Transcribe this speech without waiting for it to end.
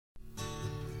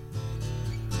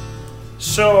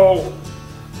So,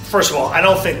 first of all, I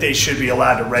don't think they should be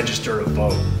allowed to register to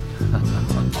vote.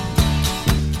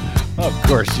 Of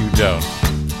course you don't.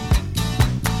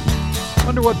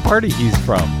 Wonder what party he's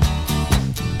from.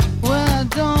 Well, I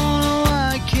don't know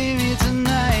why I came here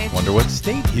tonight. Wonder what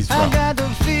state he's from. I got the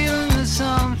feeling that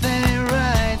something ain't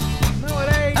right. No,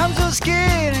 it ain't. I'm so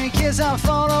scared in case I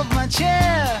fall off my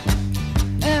chair.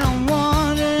 And I'm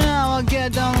wondering how I'll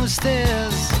get down the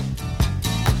stairs.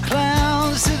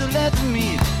 Clowns to the left of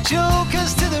me,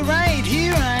 jokers to the right.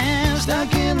 Here I am,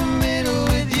 stuck in the middle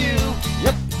with you.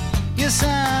 Yep. Yes,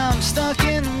 I'm stuck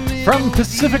in the middle. From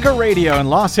Pacifica Radio in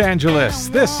Los Angeles,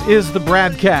 this is the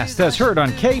BradCast, as heard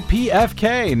on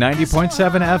KPFK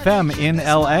 90.7 FM in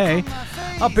LA,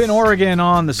 up in Oregon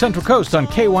on the Central Coast on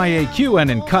KYAQ, and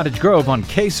in Cottage Grove on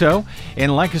KSO,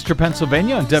 in Lancaster,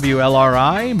 Pennsylvania on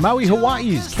WLRI, Maui,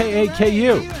 Hawaii's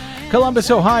KAKU,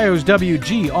 Columbus, Ohio's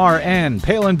WGRN,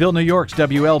 Palinville, New York's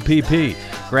WLPP,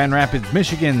 Grand Rapids,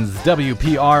 Michigan's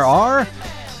WPRR,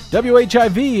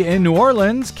 WHIV in New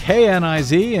Orleans,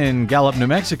 KNIZ in Gallup, New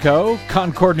Mexico,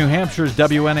 Concord, New Hampshire's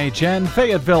WNHN,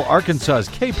 Fayetteville, Arkansas's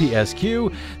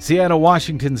KPSQ, Seattle,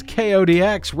 Washington's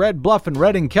KODX, Red Bluff and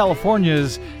Redding,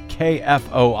 California's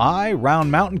KFOI,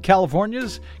 Round Mountain,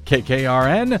 California's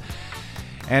KKRN,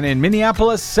 and in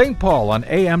Minneapolis, St. Paul on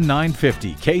AM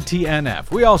 950,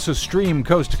 KTNF. We also stream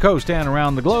coast to coast and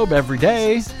around the globe every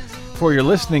day for your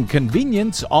listening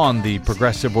convenience on the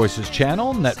Progressive Voices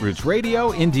channel, Netroots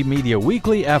Radio, Indie Media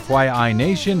Weekly, FYI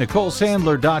Nation,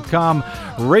 NicoleSandler.com,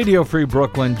 Radio Free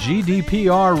Brooklyn,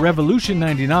 GDPR, Revolution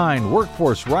 99,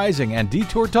 Workforce Rising, and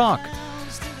Detour Talk.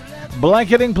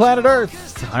 Blanketing Planet Earth.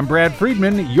 I'm Brad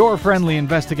Friedman, your friendly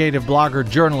investigative blogger,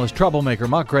 journalist, troublemaker,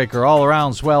 muckraker,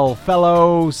 all-around swell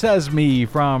fellow, says me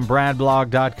from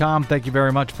BradBlog.com. Thank you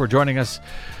very much for joining us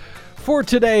for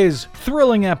today's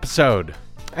thrilling episode.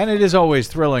 And it is always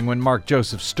thrilling when Mark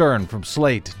Joseph Stern from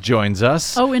Slate joins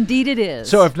us. Oh, indeed it is.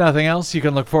 So if nothing else, you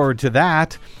can look forward to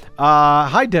that.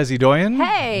 Hi, Desi Doyen.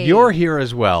 Hey. You're here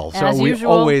as well. So As we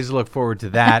usual. always look forward to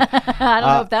that. I don't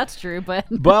know if that's true, but...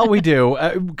 Well, we do.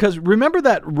 Because remember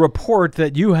that report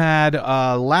that you had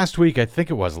last week, I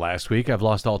think it was last week, I've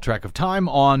lost all track of time,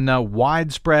 on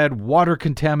widespread water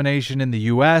contamination in the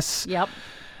U.S.? Yep.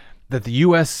 That the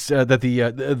U.S. That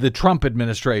the Trump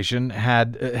administration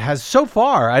has so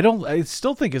far, I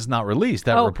still think it's not released,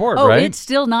 that report, right? Oh, it's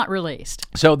still not released.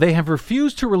 So they have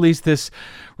refused to release this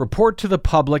report to the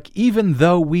public, even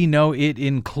though we know it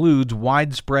includes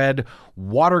widespread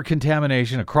water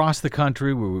contamination across the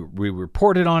country. We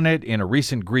reported on it in a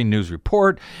recent Green News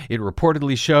report. It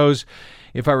reportedly shows,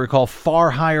 if I recall,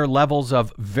 far higher levels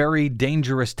of very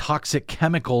dangerous toxic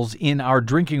chemicals in our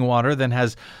drinking water than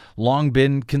has long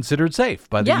been considered safe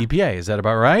by the EPA. Is that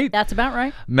about right? That's about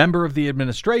right. Member of the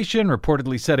administration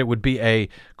reportedly said it would be a,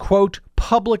 quote,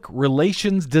 public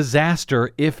relations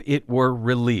disaster if it were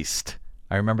released.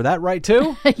 I remember that right,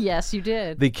 too? Yes, you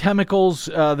did. The chemicals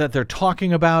that they're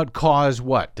talking about cause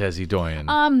what, Desi Doyen?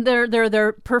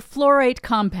 They're perfluorate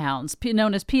compounds,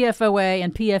 known as PFOA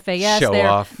and PFAS. Show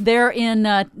off. They're in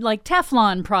like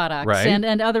Teflon products, right,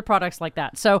 and other products like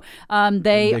that. So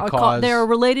they're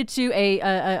related to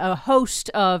a host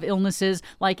of illnesses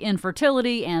like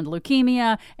infertility and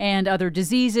leukemia and other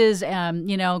diseases,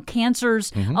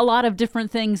 cancers, a lot of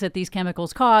different things that these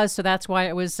chemicals cause. So that's why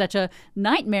it was such a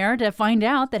nightmare to find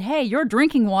out that, hey, your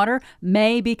drinking water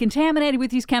may be contaminated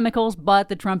with these chemicals, but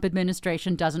the Trump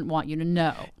administration doesn't want you to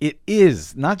know. It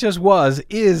is, not just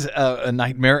is a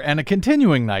nightmare, and a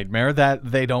continuing nightmare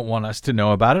that they don't want us to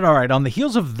know about it. All right, on the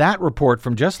heels of that report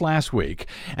from just last week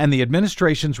and the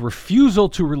administration's refusal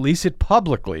to release it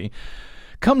publicly,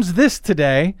 comes this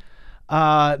today.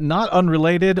 Not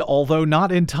unrelated, although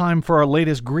not in time for our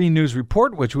latest Green News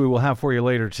report, which we will have for you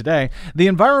later today. The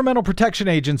Environmental Protection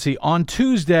Agency on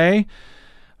Tuesday,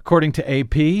 according to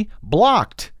AP,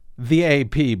 blocked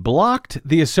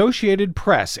the Associated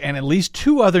Press and at least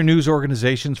two other news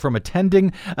organizations from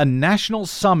attending a national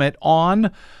summit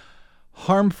on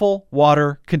harmful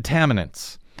water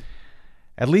contaminants.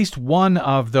 At least one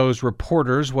of those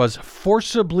reporters was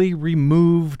forcibly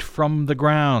removed from the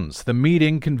grounds. The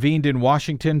meeting, convened in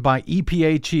Washington by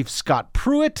EPA Chief Scott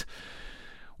Pruitt,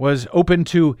 was open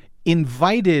to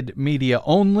invited media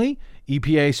only.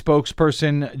 EPA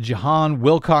spokesperson Jahan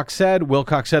Wilcox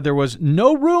said there was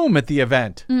no room at the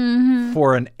event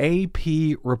for an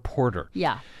AP reporter.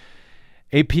 Yeah.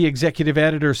 AP executive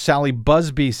editor Sally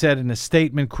Busby said in a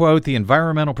statement, quote, the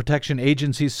Environmental Protection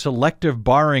Agency's selective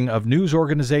barring of news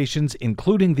organizations,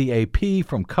 including the AP,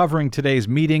 from covering today's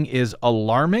meeting is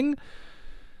alarming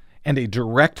and a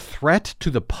direct threat to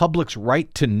the public's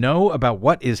right to know about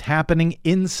what is happening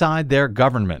inside their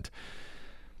government.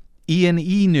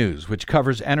 E&E News, which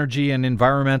covers energy and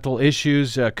environmental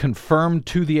issues, confirmed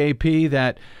to the AP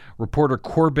that reporter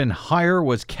Corbin Heyer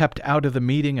was kept out of the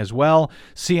meeting as well.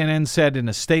 CNN said in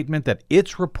a statement that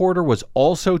its reporter was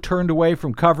also turned away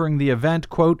from covering the event,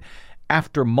 quote,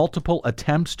 after multiple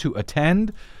attempts to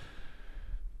attend.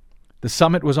 The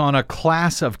summit was on a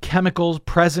class of chemicals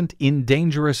present in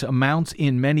dangerous amounts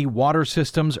in many water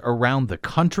systems around the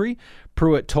country.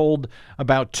 Pruitt told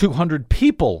about 200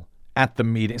 people at the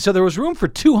meeting. So there was room for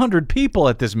 200 people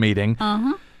at this meeting.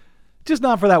 Just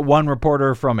not for that one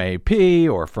reporter from AP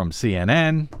or from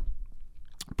CNN.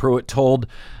 Pruitt told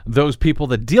those people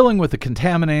that dealing with the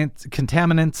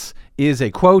contaminants is a,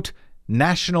 quote,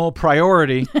 national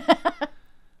priority.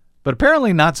 But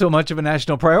apparently not so much of a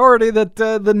national priority that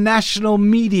the national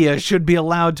media should be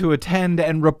allowed to attend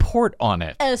and report on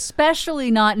it.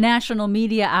 Especially not national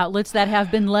media outlets that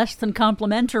have been less than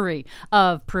complimentary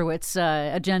of Pruitt's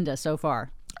agenda so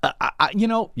far. I was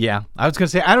going to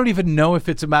say, I don't even know if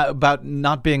it's about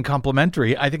not being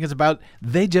complimentary. I think it's about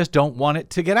they just don't want it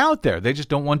to get out there. They just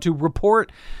don't want to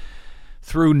report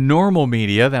through normal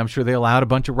media. I'm sure they allowed a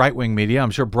bunch of right-wing media.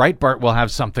 I'm sure Breitbart will have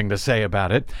something to say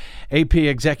about it. AP's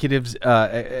executive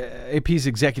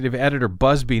editor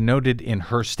Busby noted in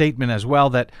her statement as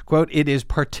well that, quote, it is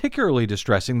particularly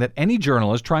distressing that any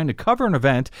journalist trying to cover an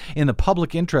event in the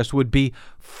public interest would be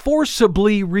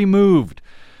forcibly removed.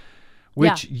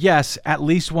 Which, yes, at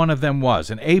least one of them was.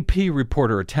 An AP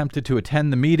reporter attempted to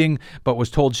attend the meeting, but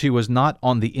was told she was not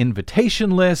on the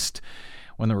invitation list.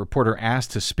 When the reporter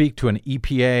asked to speak to an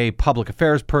EPA public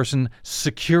affairs person,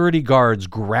 security guards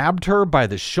grabbed her by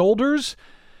the shoulders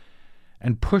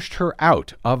and pushed her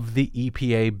out of the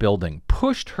EPA building.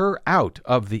 Pushed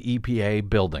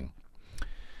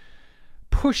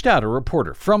out a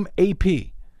reporter from AP,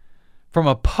 from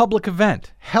a public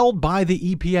event held by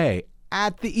the EPA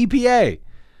at the EPA.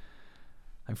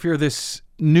 I fear this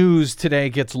news today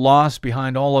gets lost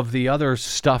behind all of the other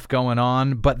stuff going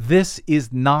on, but this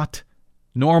is not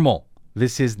normal.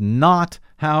 This is not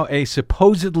how a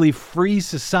supposedly free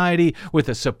society with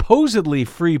a supposedly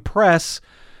free press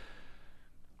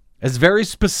is very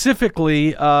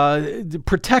specifically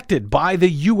protected by the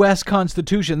U.S.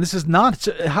 Constitution. This is not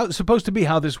supposed to be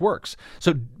how this works.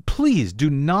 So please do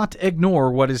not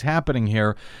ignore what is happening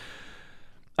here.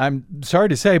 I'm sorry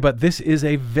to say, but this is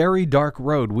a very dark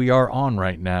road we are on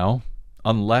right now,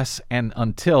 unless and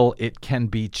until it can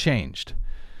be changed.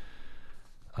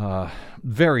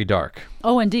 Very dark.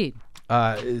 Oh, indeed.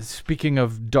 Speaking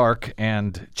of dark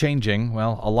and changing,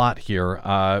 well, a lot here.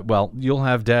 You'll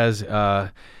have Des,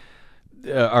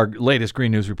 our latest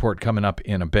Green News report coming up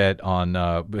in a bit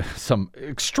on some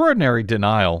extraordinary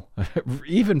denial,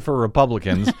 even for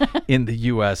Republicans in the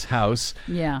U.S. House.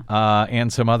 Yeah.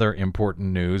 And some other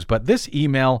important news. But this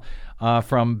email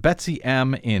from Betsy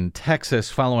M. in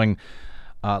Texas following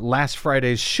last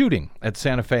Friday's shooting at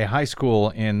Santa Fe High School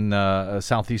in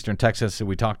southeastern Texas that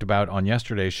we talked about on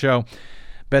yesterday's show.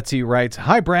 Betsy writes,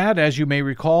 "Hi, Brad. As you may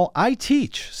recall, I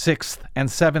teach 6th and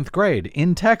 7th grade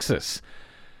in Texas.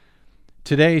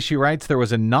 Today," she writes, "there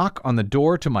was a knock on the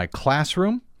door to my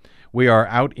classroom. We are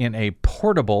out in a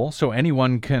portable, so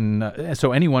anyone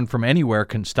from anywhere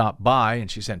can stop by." And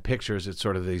she sent pictures. It's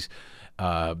sort of these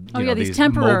these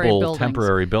temporary mobile buildings.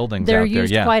 Temporary buildings They're out there.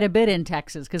 used quite a bit in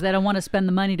Texas because they don't want to spend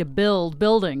the money to build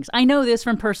buildings. I know this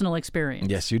from personal experience.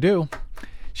 Yes, you do.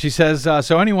 She says,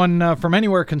 so anyone from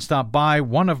anywhere can stop by.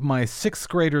 One of my 6th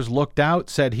graders looked out,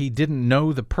 said he didn't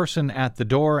know the person at the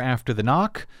door after the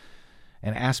knock,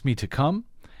 and asked me to come.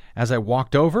 As I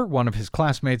walked over, one of his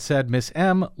classmates said, "Miss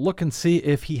M, look and see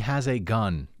if he has a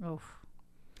gun." Oof.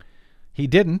 He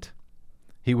didn't.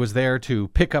 He was there to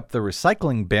pick up the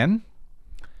recycling bin.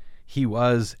 He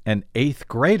was an 8th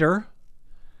grader.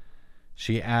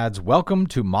 She adds, "Welcome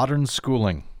to modern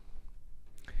schooling."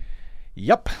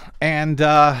 Yep, and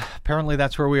apparently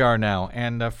that's where we are now.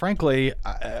 And frankly,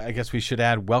 I guess we should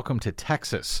add, welcome to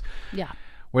Texas. Yeah.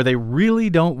 Where they really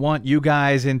don't want you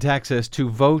guys in Texas to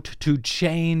vote to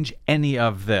change any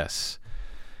of this.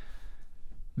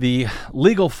 The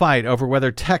legal fight over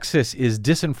whether Texas is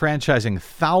disenfranchising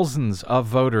thousands of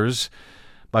voters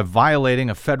by violating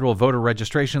a federal voter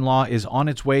registration law is on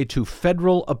its way to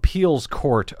federal appeals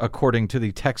court, according to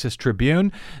the Texas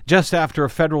Tribune, just after a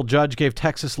federal judge gave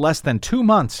Texas less than 2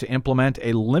 months to implement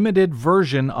a limited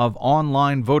version of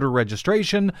online voter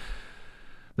registration.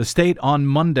 The state on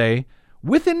Monday,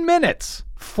 within minutes,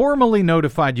 formally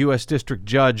notified U.S. District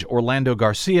Judge Orlando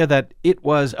Garcia that it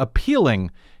was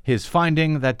appealing his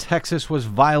finding that Texas was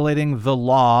violating the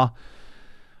law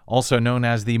also known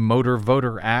as the Motor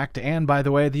Voter Act, and, by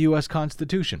the way, the U.S.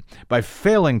 Constitution, by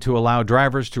failing to allow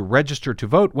drivers to register to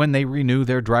vote when they renew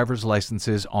their driver's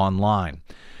licenses online.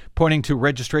 Pointing to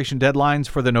registration deadlines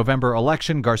for the November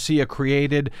election,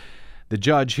 the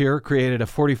judge here created a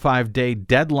 45-day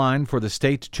deadline for the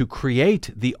state to create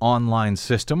the online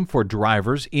system for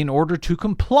drivers in order to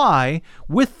comply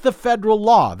with the federal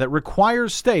law that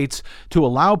requires states to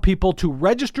allow people to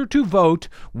register to vote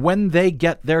when they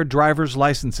get their driver's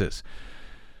licenses.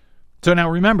 So now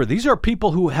remember, these are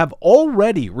people who have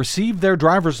already received their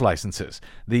driver's licenses.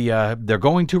 They're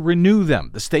going to renew them.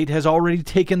 The state has already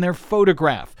taken their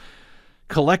photograph,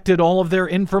 collected all of their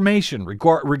information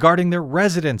regarding their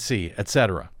residency,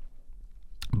 etc.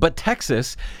 But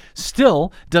Texas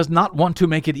still does not want to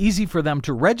make it easy for them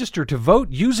to register to vote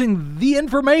using the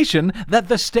information that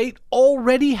the state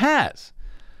already has.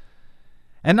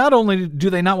 And not only do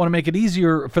they not want to make it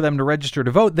easier for them to register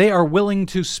to vote, they are willing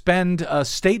to spend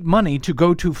state money to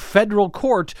go to federal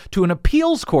court, to an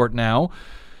appeals court now,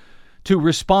 to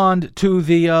respond to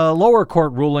the lower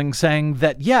court ruling saying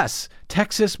that, yes,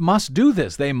 Texas must do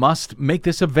this. They must make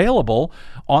this available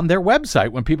on their website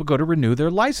when people go to renew their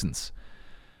license.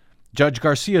 Judge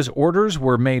Garcia's orders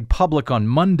were made public on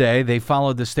Monday. They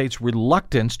followed the state's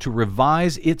reluctance to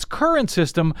revise its current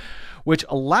system, which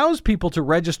allows people to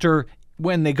register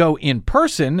when they go in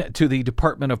person to the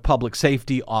Department of Public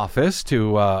Safety office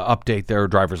to update their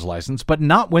driver's license, but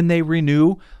not when they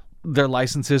renew their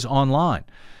licenses online.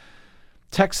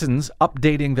 Texans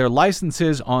updating their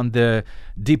licenses on the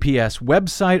DPS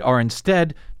website are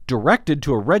instead directed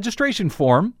to a registration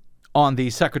form on the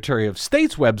Secretary of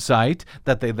State's website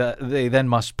that they then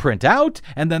must print out,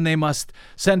 and then they must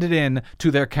send it in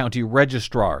to their county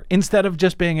registrar, instead of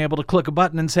just being able to click a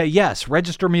button and say, yes,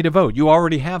 register me to vote. You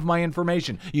already have my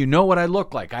information. You know what I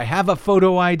look like. I have a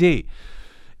photo ID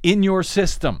in your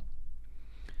system.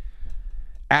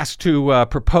 Asked to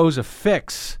propose a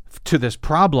fix to this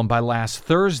problem by last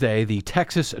Thursday, the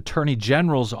Texas Attorney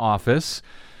General's office,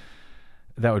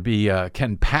 that would be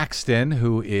Ken Paxton,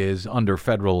 who is under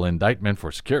federal indictment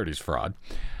for securities fraud.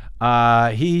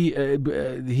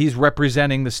 He's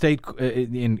representing the state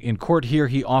in court here.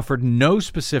 He offered no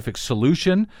specific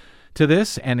solution to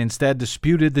this and instead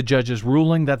disputed the judge's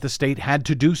ruling that the state had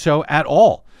to do so at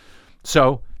all.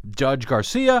 So Judge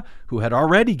Garcia, who had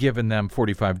already given them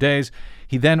 45 days,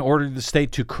 he then ordered the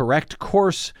state to correct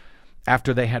course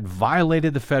after they had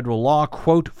violated the federal law,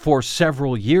 quote, for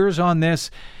several years on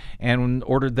this, and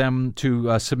ordered them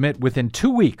to submit within 2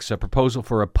 weeks a proposal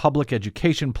for a public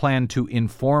education plan to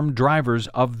inform drivers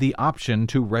of the option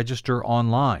to register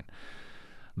online.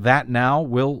 That now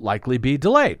will likely be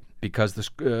delayed because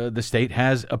the state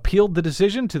has appealed the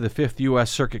decision to the Fifth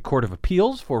U.S. Circuit Court of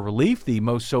Appeals for relief, the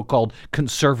most so-called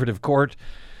conservative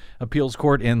appeals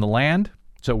court in the land.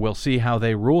 So we'll see how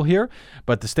they rule here.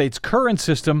 But the state's current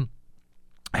system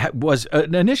was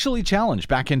initially challenged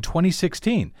back in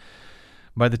 2016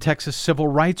 by the Texas Civil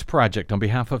Rights Project on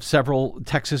behalf of several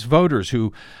Texas voters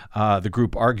who the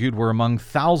group argued were among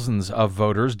thousands of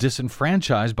voters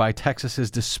disenfranchised by Texas's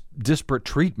disparate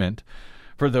treatment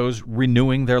for those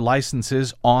renewing their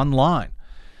licenses online.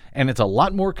 And it's a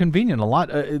lot more convenient,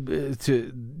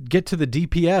 to get to the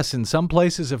DPS in some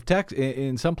places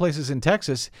in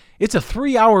Texas. It's a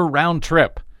 3-hour round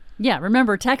trip. Yeah,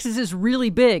 remember, Texas is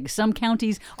really big. Some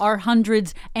counties are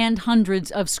hundreds and hundreds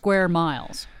of square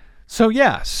miles. So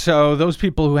those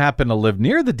people who happen to live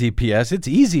near the DPS, it's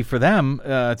easy for them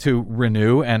to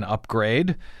renew and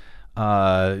upgrade,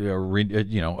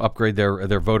 upgrade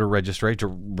their voter registration, to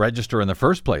register in the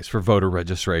first place for voter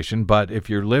registration. But if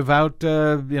you live out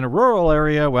in a rural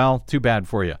area, well, too bad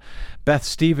for you. Beth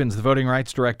Stevens, the voting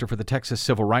rights director for the Texas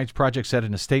Civil Rights Project, said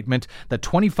in a statement that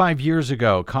 25 years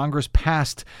ago, Congress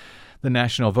passed the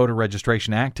National Voter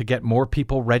Registration Act to get more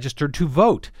people registered to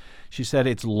vote. She said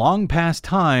it's long past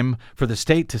time for the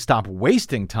state to stop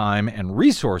wasting time and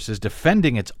resources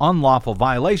defending its unlawful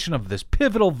violation of this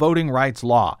pivotal voting rights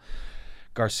law.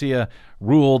 Garcia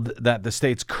ruled that the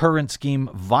state's current scheme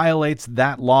violates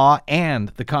that law and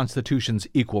the Constitution's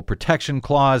Equal Protection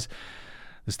Clause.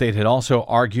 The state had also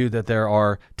argued that there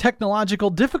are technological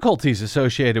difficulties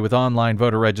associated with online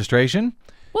voter registration.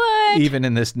 What? Even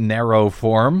in this narrow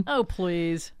form. Oh,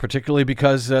 please. Particularly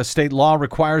because state law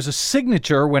requires a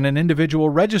signature when an individual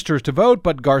registers to vote.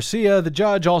 But Garcia, the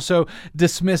judge, also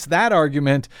dismissed that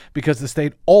argument because the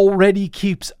state already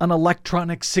keeps an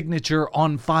electronic signature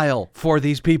on file for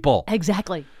these people.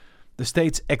 Exactly. The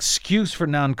state's excuse for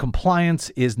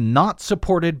noncompliance is not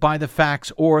supported by the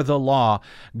facts or the law,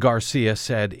 Garcia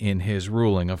said in his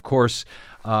ruling. Of course,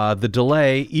 the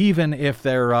delay, even if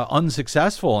they're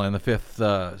unsuccessful in the Fifth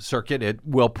Circuit, it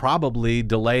will probably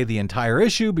delay the entire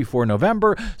issue before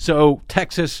November. So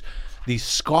Texas, the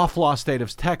scofflaw state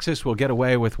of Texas, will get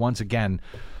away with once again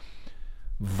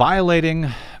violating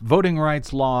voting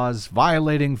rights laws,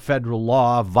 violating federal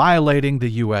law, violating the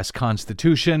U.S.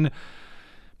 Constitution,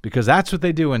 because that's what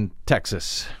they do in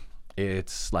Texas.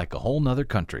 It's like a whole nother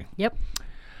country. Yep.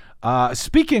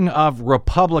 Speaking of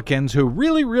Republicans who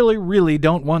really, really, really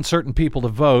don't want certain people to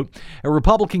vote, a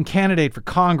Republican candidate for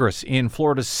Congress in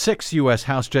Florida's 6th U.S.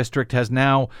 House District has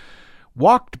now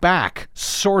walked back,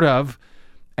 sort of,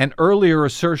 an earlier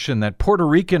assertion that Puerto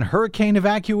Rican hurricane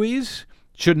evacuees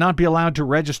should not be allowed to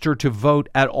register to vote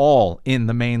at all in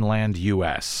the mainland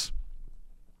U.S.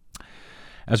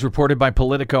 As reported by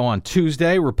Politico on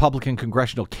Tuesday, Republican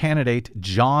congressional candidate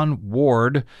John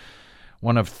Ward,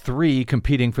 one of 3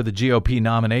 competing for the GOP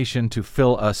nomination to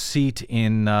fill a seat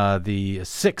in the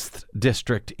 6th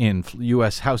district in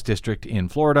U.S. House District in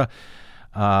Florida,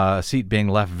 a seat being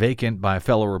left vacant by a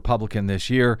fellow Republican this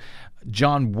year.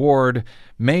 John Ward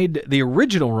made the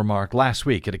original remark last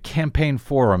week at a campaign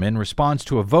forum in response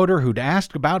to a voter who'd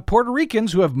asked about Puerto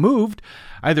Ricans who have moved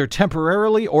either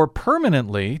temporarily or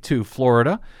permanently to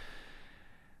Florida.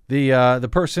 The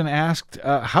person asked,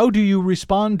 how do you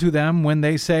respond to them when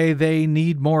they say they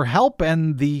need more help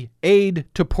and the aid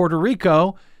to Puerto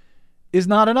Rico is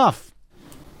not enough?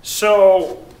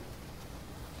 So,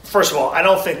 first of all, I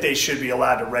don't think they should be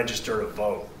allowed to register to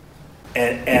vote.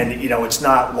 And it's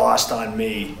not lost on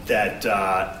me that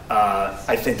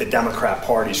I think the Democrat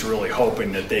Party is really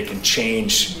hoping that they can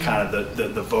change kind of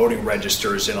the voting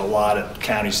registers in a lot of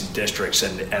counties and districts,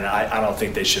 and I don't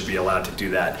think they should be allowed to do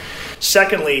that.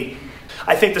 Secondly,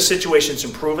 I think the situation's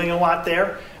improving a lot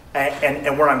there,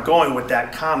 and where I'm going with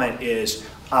that comment is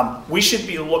we should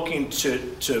be looking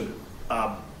to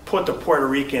put the Puerto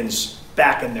Ricans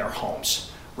back in their homes.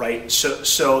 Right,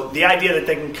 so the idea that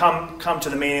they can come to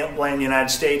the mainland United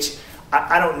States,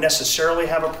 I don't necessarily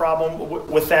have a problem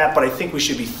with that, but I think we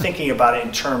should be thinking about it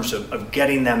in terms of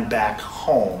getting them back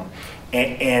home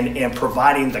and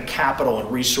providing the capital and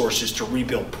resources to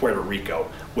rebuild Puerto Rico,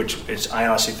 which I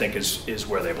honestly think is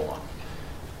where they belong.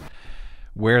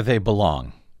 Where they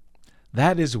belong.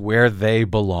 That is where they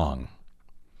belong.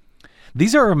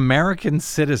 These are American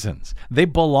citizens. They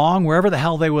belong wherever the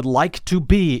hell they would like to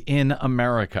be in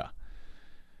America.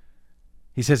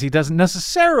 He says he doesn't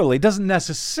necessarily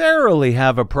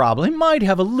have a problem. He might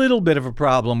have a little bit of a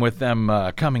problem with them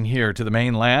coming here to the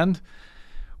mainland,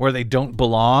 where they don't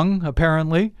belong,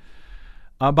 apparently.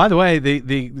 By the way,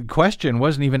 the question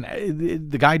wasn't even,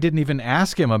 the guy didn't even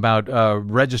ask him about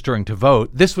registering to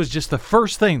vote. This was just the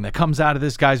first thing that comes out of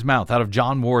this guy's mouth, out of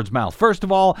John Ward's mouth. First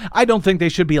of all, I don't think they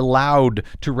should be allowed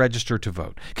to register to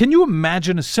vote. Can you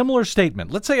imagine a similar statement?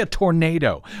 Let's say a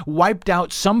tornado wiped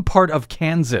out some part of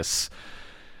Kansas,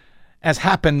 as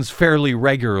happens fairly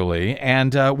regularly,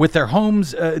 and with their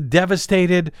homes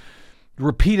devastated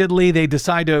repeatedly, they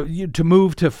decide to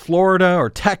move to Florida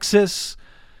or Texas.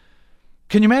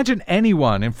 Can you imagine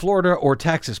anyone in Florida or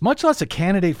Texas, much less a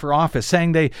candidate for office,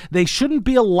 saying they shouldn't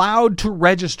be allowed to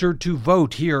register to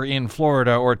vote here in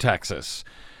Florida or Texas?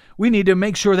 We need to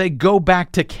make sure they go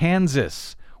back to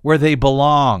Kansas, where they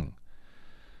belong.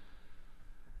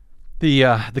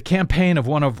 The campaign of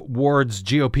one of Ward's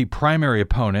GOP primary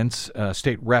opponents,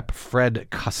 State Rep Fred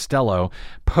Costello,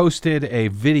 posted a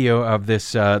video of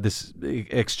this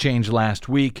exchange last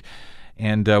week.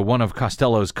 And one of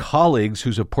Costello's colleagues,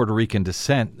 who's of Puerto Rican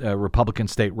descent, Republican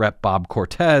State Rep Bob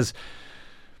Cortez,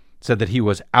 said that he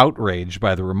was outraged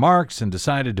by the remarks and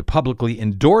decided to publicly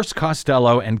endorse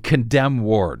Costello and condemn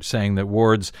Ward, saying that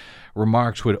Ward's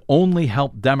remarks would only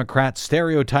help Democrats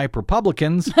stereotype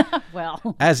Republicans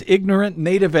as ignorant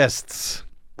nativists.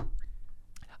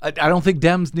 I don't think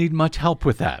Dems need much help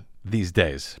with that these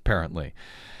days, apparently.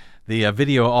 The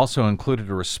video also included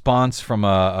a response from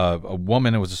a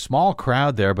woman. It was a small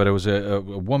crowd there, but it was a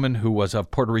woman who was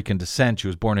of Puerto Rican descent. She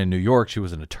was born in New York. She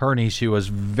was an attorney. She was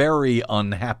very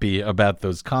unhappy about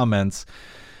those comments.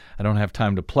 I don't have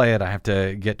time to play it. I have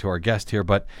to get to our guest here.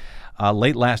 But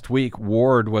late last week,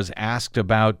 Ward was asked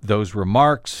about those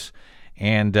remarks,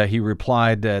 and he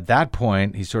replied at that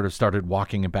point, he sort of started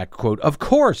walking it back, quote, "Of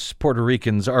course, Puerto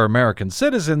Ricans are American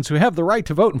citizens who have the right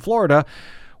to vote in Florida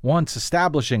once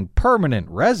establishing permanent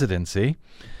residency."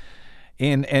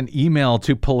 In an email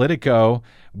to Politico,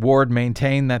 Ward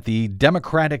maintained that the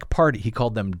Democratic Party, he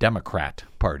called them Democrat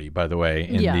Party, by the way,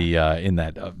 in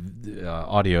that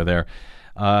audio there,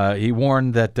 He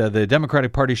warned that the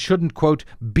Democratic Party shouldn't, quote,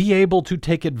 be able to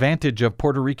take advantage of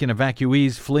Puerto Rican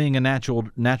evacuees fleeing a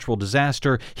natural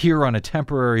disaster here on a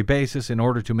temporary basis in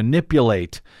order to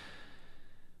manipulate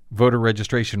voter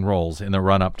registration rolls in the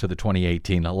run-up to the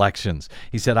 2018 elections.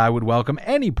 He said, I would welcome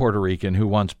any Puerto Rican who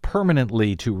wants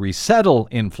permanently to resettle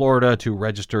in Florida to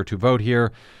register to vote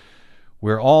here.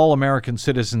 We're all American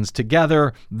citizens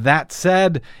together. That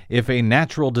said, if a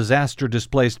natural disaster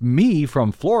displaced me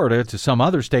from Florida to some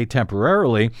other state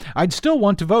temporarily, I'd still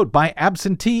want to vote by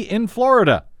absentee in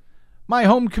Florida, my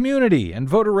home community and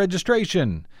voter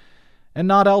registration, and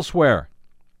not elsewhere.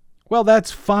 Well,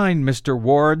 that's fine, Mr.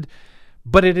 Ward,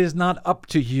 but it is not up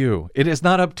to you. It is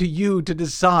not up to you to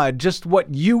decide just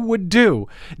what you would do.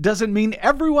 Doesn't mean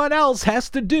everyone else has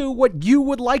to do what you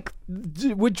would like,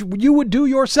 which you would do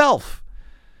yourself.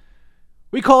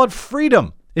 We call it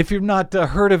freedom, if you've not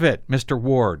heard of it, Mr.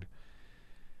 Ward.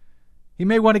 You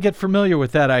may want to get familiar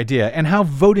with that idea, and how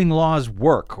voting laws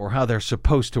work, or how they're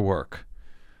supposed to work,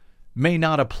 may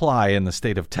not apply in the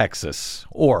state of Texas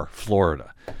or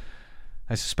Florida.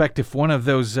 I suspect if one of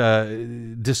those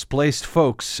displaced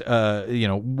folks,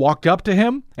 walked up to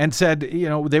him and said,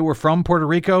 they were from Puerto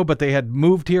Rico, but they had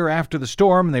moved here after the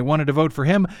storm and they wanted to vote for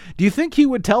him, do you think he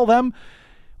would tell them,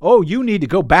 oh, you need to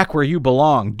go back where you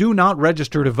belong. Do not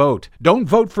register to vote. Don't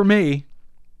vote for me.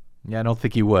 Yeah, I don't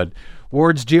think he would.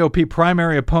 Ward's GOP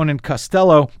primary opponent,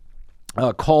 Costello,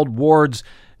 called Ward's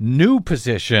new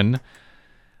position,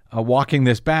 walking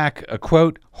this back, a,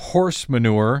 quote, horse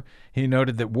manure. He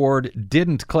noted that Ward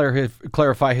didn't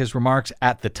clarify his remarks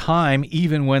at the time,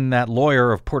 even when that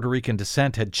lawyer of Puerto Rican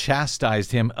descent had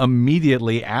chastised him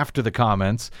immediately after the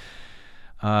comments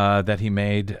that he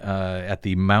made at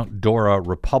the Mount Dora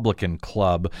Republican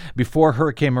Club. Before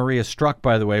Hurricane Maria struck,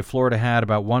 by the way, Florida had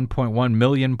about 1.1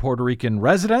 million Puerto Rican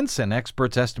residents, and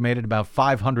experts estimated about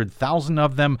 500,000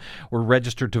 of them were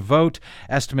registered to vote.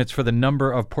 Estimates for the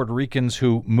number of Puerto Ricans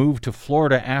who moved to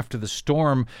Florida after the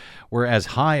storm were as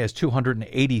high as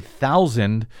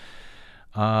 280,000.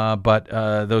 But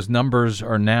those numbers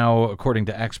are now, according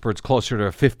to experts, closer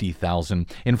to 50,000.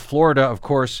 In Florida, of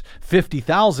course,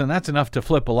 50,000, that's enough to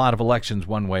flip a lot of elections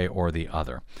one way or the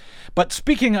other. But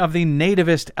speaking of the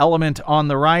nativist element on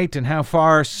the right and how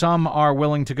far some are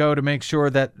willing to go to make sure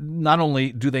that not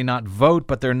only do they not vote,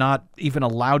 but they're not even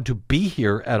allowed to be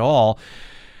here at all,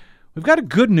 we've got a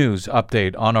good news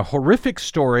update on a horrific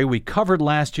story we covered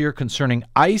last year concerning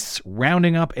ICE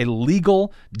rounding up a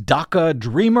legal DACA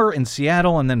dreamer in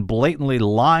Seattle and then blatantly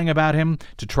lying about him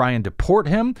to try and deport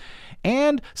him,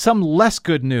 and some less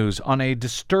good news on a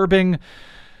disturbing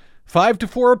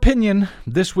 5-4 opinion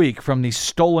this week from the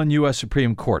stolen U.S.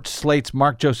 Supreme Court. Slate's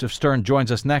Mark Joseph Stern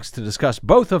joins us next to discuss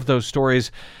both of those stories.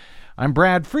 I'm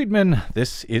Brad Friedman.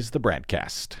 This is the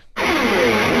BradCast.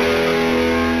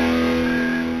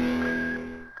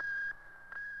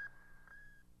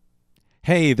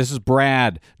 Hey, this is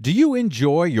Brad. Do you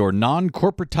enjoy your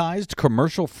non-corporatized,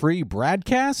 commercial-free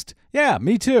BradCast? Yeah,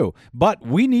 me too. But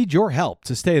we need your help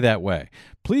to stay that way.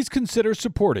 Please consider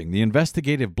supporting the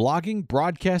investigative blogging,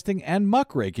 broadcasting, and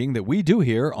muckraking that we do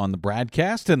here on the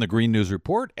BradCast and the Green News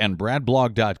Report and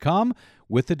bradblog.com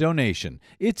with a donation.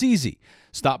 It's easy.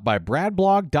 Stop by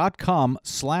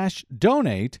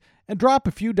bradblog.com/donate and drop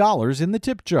a few dollars in the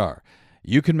tip jar.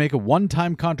 You can make a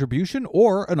one-time contribution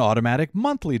or an automatic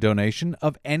monthly donation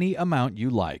of any amount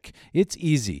you like. It's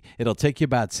easy. It'll take you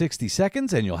about 60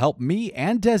 seconds, and you'll help me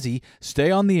and Desi stay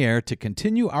on the air to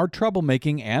continue our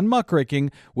troublemaking and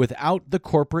muckraking without the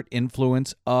corporate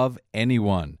influence of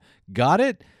anyone. Got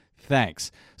it? Thanks.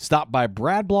 Stop by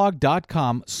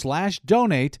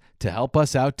bradblog.com/donate to help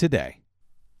us out today.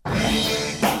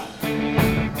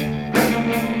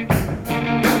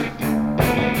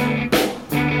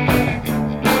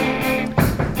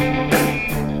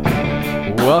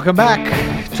 Welcome back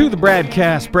to the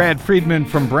BradCast. Brad Friedman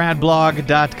from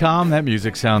bradblog.com. That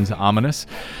music sounds ominous.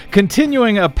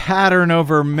 Continuing a pattern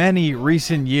over many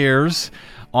recent years,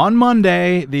 on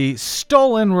Monday, the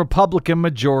stolen Republican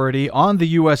majority on the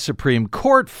U.S. Supreme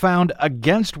Court found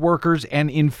against workers and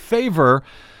in favor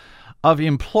of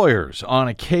employers on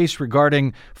a case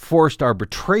regarding forced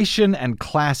arbitration and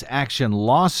class action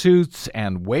lawsuits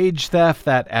and wage theft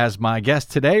that, as my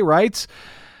guest today writes,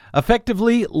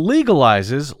 effectively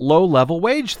legalizes low-level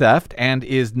wage theft and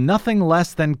is nothing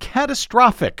less than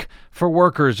catastrophic for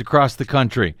workers across the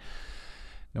country.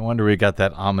 No wonder we got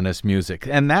that ominous music.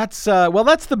 And that's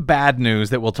the bad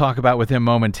news that we'll talk about with him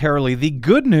momentarily. The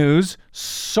good news,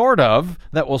 sort of,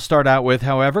 that we'll start out with,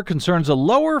 however, concerns a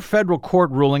lower federal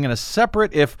court ruling in a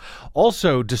separate, if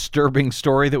also disturbing,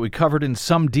 story that we covered in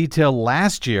some detail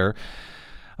last year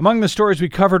Among the stories we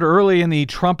covered early in the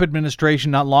Trump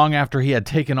administration, not long after he had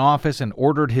taken office and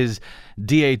ordered his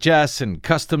DHS and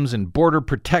Customs and Border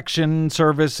Protection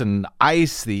Service and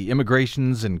ICE, the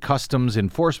Immigrations and Customs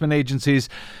Enforcement Agencies,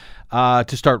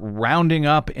 to start rounding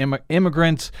up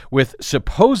immigrants with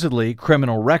supposedly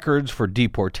criminal records for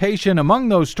deportation. Among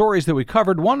those stories that we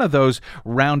covered, one of those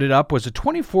rounded up was a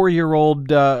 24-year-old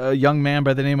young man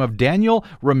by the name of Daniel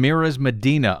Ramirez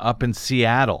Medina up in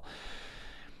Seattle.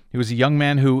 He was a young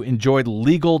man who enjoyed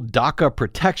legal DACA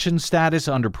protection status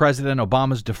under President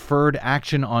Obama's Deferred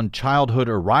Action on Childhood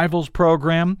Arrivals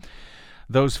program.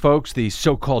 Those folks, the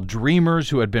so-called dreamers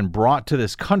who had been brought to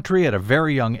this country at a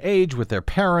very young age with their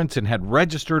parents and had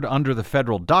registered under the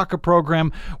federal DACA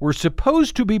program, were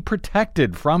supposed to be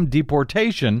protected from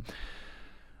deportation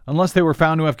unless they were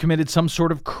found to have committed some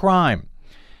sort of crime.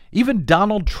 Even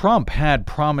Donald Trump had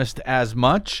promised as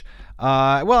much.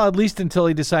 At least until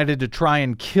he decided to try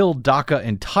and kill DACA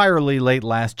entirely late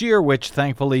last year, which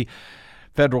thankfully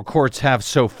federal courts have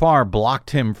so far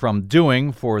blocked him from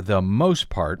doing for the most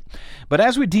part. But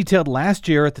as we detailed last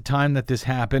year at the time that this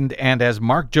happened, and as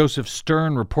Mark Joseph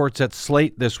Stern reports at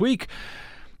Slate this week,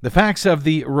 the facts of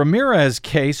the Ramirez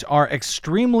case are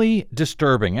extremely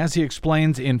disturbing. As he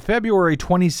explains, in February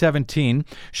 2017,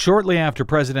 shortly after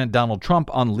President Donald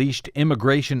Trump unleashed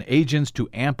immigration agents to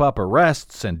amp up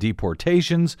arrests and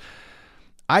deportations,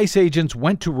 ICE agents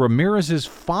went to Ramirez's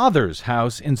father's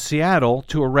house in Seattle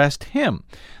to arrest him.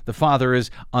 The father is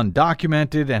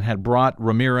undocumented and had brought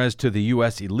Ramirez to the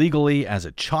U.S. illegally as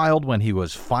a child when he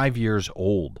was 5 years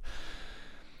old.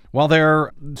 While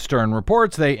there, Stern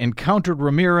reports, they encountered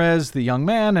Ramirez, the young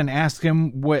man, and asked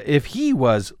him if he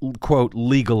was, quote,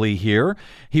 legally here.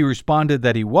 He responded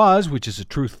that he was, which is a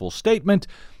truthful statement,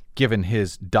 given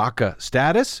his DACA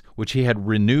status, which he had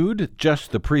renewed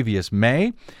just the previous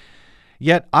May.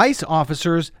 Yet ICE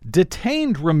officers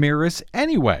detained Ramirez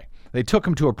anyway. They took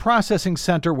him to a processing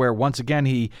center where, once again,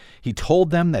 he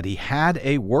told them that he had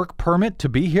a work permit to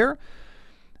be here.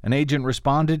 An agent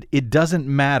responded, "It doesn't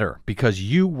matter because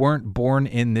you weren't born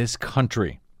in this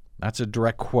country." That's a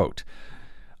direct quote.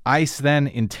 ICE then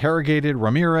interrogated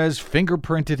Ramirez,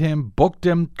 fingerprinted him, booked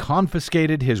him,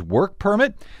 confiscated his work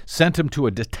permit, sent him to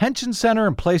a detention center,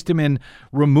 and placed him in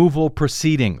removal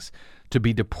proceedings to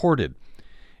be deported.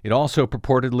 It also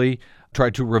purportedly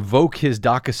tried to revoke his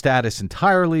DACA status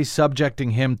entirely,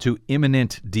 subjecting him to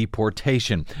imminent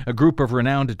deportation. A group of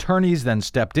renowned attorneys then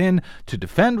stepped in to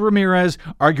defend Ramirez,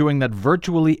 arguing that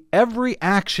virtually every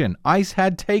action ICE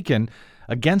had taken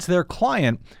against their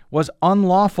client was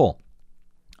unlawful.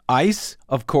 ICE,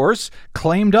 of course,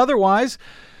 claimed otherwise,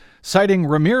 citing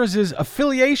Ramirez's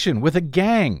affiliation with a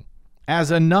gang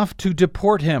as enough to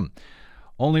deport him.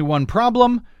 Only one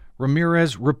problem: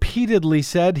 Ramirez repeatedly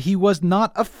said he was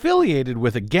not affiliated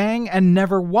with a gang and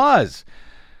never was.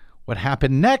 What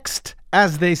happened next,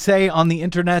 as they say on the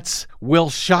internets,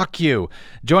 will shock you.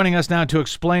 Joining us now to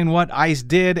explain what ICE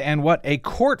did and what a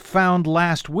court found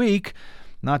last week,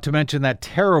 not to mention that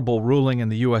terrible ruling in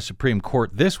the U.S. Supreme Court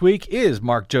this week, is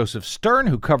Mark Joseph Stern,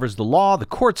 who covers the law, the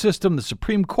court system, the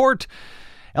Supreme Court,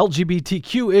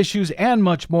 LGBTQ issues, and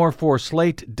much more for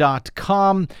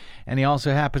Slate.com. And he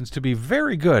also happens to be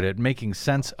very good at making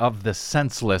sense of the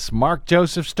senseless. Mark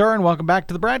Joseph Stern, welcome back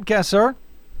to the BradCast, sir.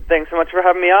 Thanks so much for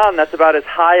having me on. That's about as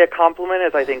high a compliment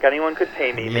as I think anyone could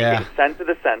pay me, making sense of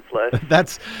the senseless.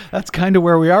 That's kind of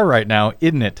where we are right now,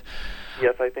 isn't it?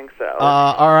 Yes, I think so.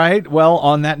 All right. Well,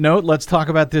 on that note, let's talk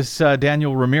about this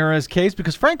Daniel Ramirez case,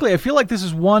 because frankly, I feel like this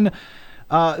is one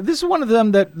of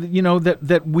them that, you know,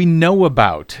 that we know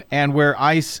about and where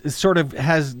ICE sort of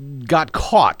has got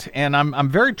caught. And I'm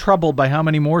very troubled by how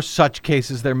many more such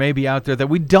cases there may be out there that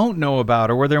we don't know about,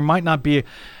 or where there might not be,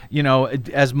 you know,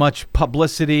 as much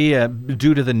publicity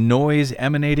due to the noise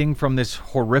emanating from this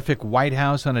horrific White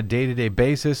House on a day-to-day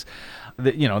basis.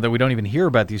 That we don't even hear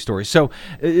about these stories. So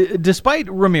despite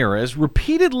Ramirez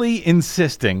repeatedly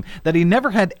insisting that he never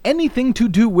had anything to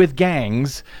do with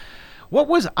gangs, what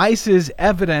was ICE's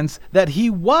evidence that he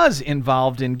was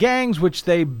involved in gangs, which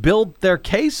they built their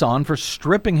case on for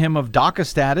stripping him of DACA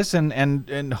status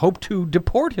and hoped to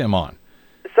deport him on?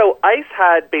 So ICE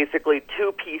had basically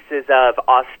two pieces of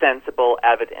ostensible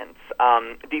evidence.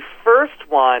 The first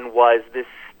one was this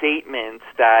statement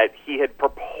that he had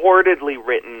purportedly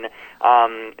written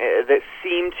that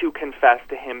seemed to confess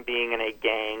to him being in a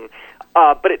gang.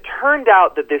 But it turned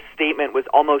out that this statement was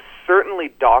almost certainly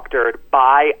doctored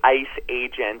by ICE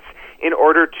agents in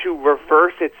order to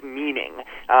reverse its meaning.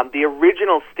 The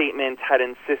original statement had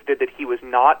insisted that he was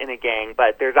not in a gang,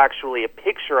 but there's actually a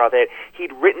picture of it.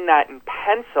 He'd written that in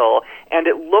pencil, and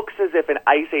it looks as if an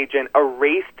ICE agent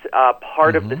erased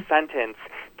part of the sentence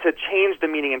to change the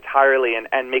meaning entirely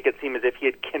and make it seem as if he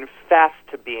had confessed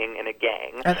to being in a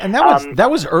gang. And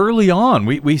that was early on.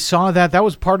 We saw that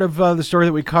was part of the story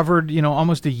that we covered,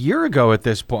 almost a year ago at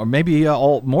this point, maybe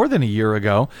more than a year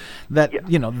ago. That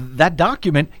that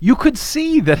document, you could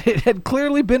see that it had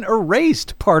clearly been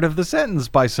erased part of the sentence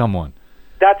by someone.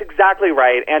 That's exactly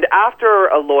right. And after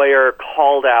a lawyer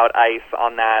called out ICE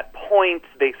on that point,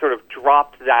 they sort of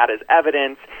dropped that as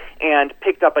evidence and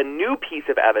picked up a new piece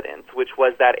of evidence, which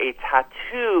was that a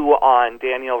tattoo on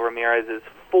Daniel Ramirez's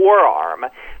forearm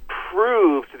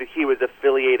proved that he was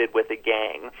affiliated with a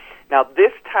gang. Now,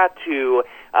 this tattoo,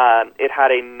 it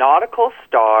had a nautical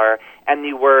star and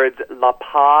the words La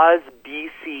Paz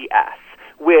BCS,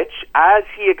 which, as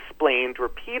he explained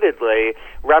repeatedly,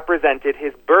 represented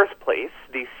his birthplace,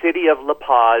 the city of La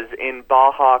Paz in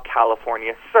Baja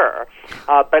California Sur.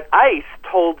 But ICE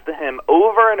told him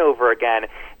over and over again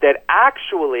that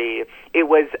actually it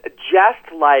was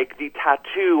just like the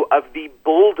tattoo of the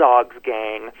Bulldogs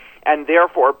gang, and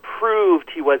therefore proved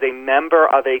he was a member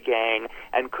of a gang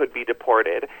and could be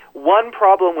deported. One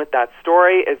problem with that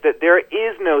story is that there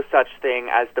is no such thing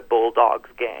as the Bulldogs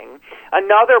gang.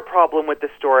 Another problem with the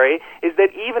story is that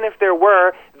even if there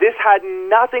were, this had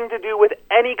nothing to do with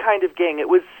any kind of gang. It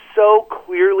was so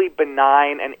clearly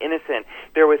benign and innocent.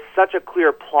 There was such a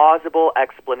clear, plausible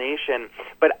explanation,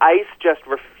 but ICE just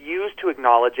refused to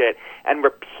acknowledge it and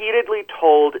repeatedly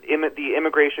told the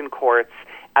immigration courts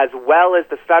as well as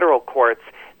the federal courts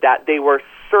that they were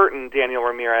certain Daniel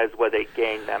Ramirez was a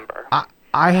gang member.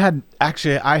 I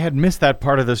had missed that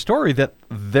part of the story, that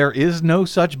there is no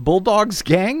such Bulldogs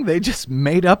gang. They just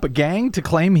made up a gang to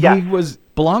claim he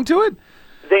belonged to it?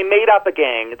 They made up a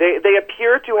gang. They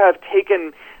appear to have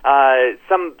taken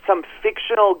some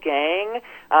fictional gang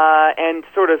and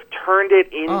sort of turned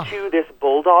it into this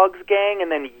Bulldogs gang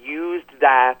and then used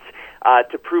that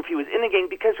to prove he was in the gang.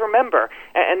 Because remember,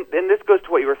 and this goes to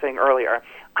what you were saying earlier,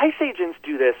 ICE agents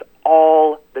do this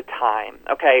all the time,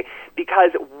 okay?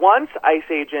 Because once ICE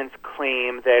agents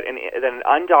claim that an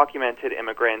undocumented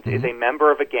immigrant is a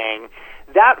member of a gang,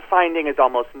 that finding is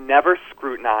almost never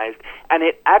scrutinized, and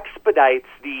it expedites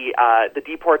the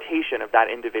deportation of that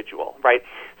individual, right?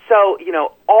 So,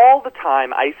 all the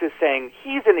time ICE is saying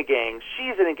he's in a gang,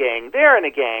 she's in a gang, they're in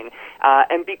a gang,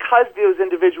 and because those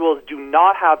individuals do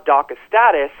not have DACA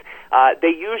status,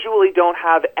 they usually don't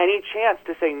have any chance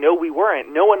to say, no, we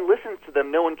weren't. No one listens to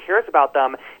them, no one cares about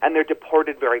them, and they're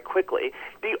deported very quickly.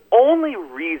 The only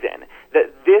reason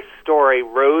that this story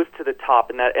rose to the top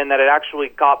and that it actually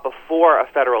got before a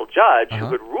federal judge who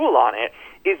would rule on it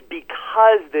is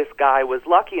because this guy was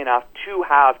lucky enough to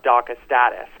have DACA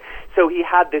status. So he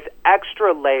had this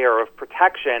extra layer of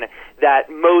protection that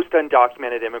most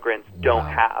undocumented immigrants don't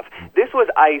have. This was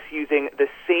ICE using the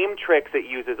same tricks it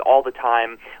uses all the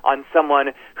time on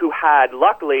someone who had,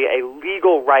 luckily, a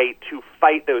legal right to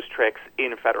fight those tricks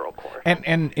in federal court.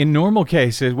 And in normal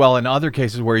cases, in other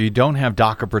cases where you don't have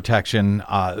DACA protection,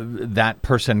 that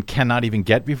person cannot even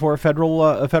get before a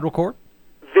federal court?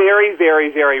 Very,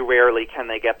 very, very rarely can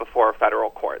they get before a federal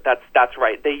court. That's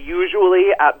right. They usually,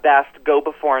 at best, go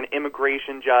before an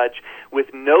immigration judge with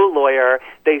no lawyer.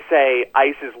 They say,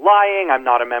 ICE is lying, I'm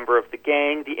not a member of the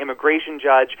gang. The immigration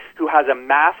judge, who has a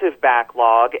massive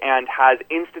backlog and has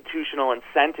institutional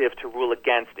incentive to rule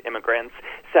against immigrants,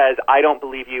 says, I don't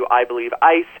believe you, I believe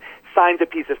ICE, signs a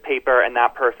piece of paper, and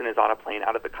that person is on a plane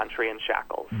out of the country in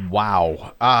shackles.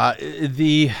 Wow.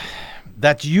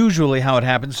 That's usually how it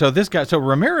happens. So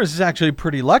Ramirez is actually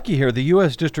pretty lucky here. The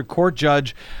U.S. District Court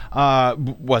judge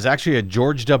was actually a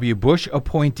George W. Bush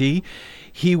appointee.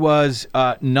 He was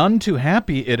none too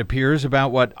happy, it appears,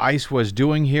 about what ICE was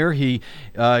doing here.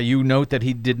 You note that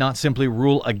he did not simply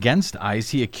rule against ICE.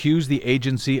 He accused the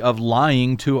agency of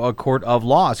lying to a court of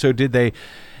law. So did they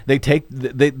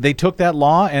took that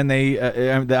law and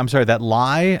that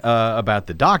lie about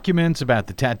the documents, about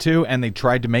the tattoo, and they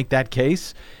tried to make that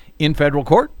case in federal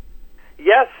court?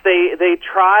 Yes, they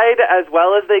tried as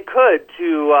well as they could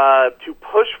to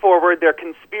push forward their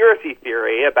conspiracy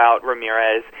theory about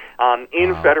Ramirez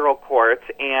in federal court,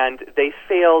 and they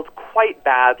failed quite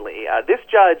badly. This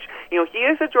judge, he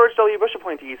is a George W. Bush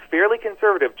appointee. He's fairly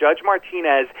conservative. Judge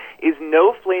Martinez is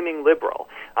no flaming liberal,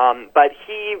 but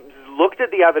he looked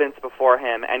at the evidence before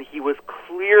him, and he was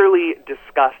clearly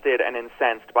disgusted and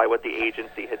incensed by what the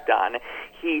agency had done.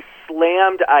 He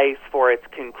slammed ICE for its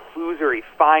conclusory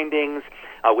findings,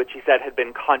 which he said had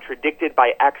been contradicted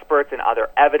by experts and other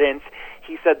evidence.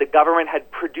 He said the government had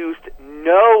produced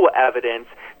no evidence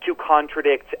to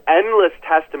contradict endless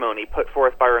testimony put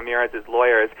forth by Ramirez's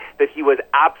lawyers that he was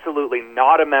absolutely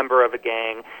not a member of a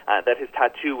gang, that his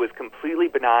tattoo was completely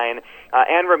benign.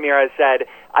 And Ramirez said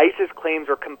ICE's claims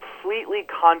were completely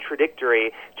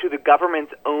contradictory to the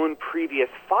government's own previous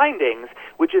findings,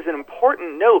 which is an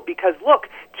important note because, look,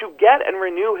 to get and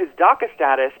renew his DACA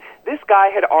status, this guy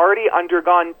had already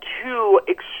undergone 2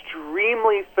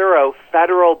 extremely thorough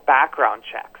federal background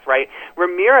checks, right?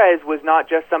 Ramirez was not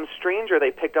just some stranger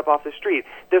they picked up off the street.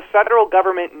 The federal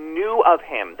government knew of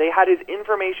him. They had his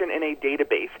information in a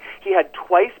database. He had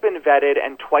twice been vetted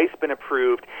and twice been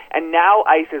approved, and now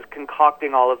ICE is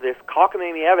concocting all of this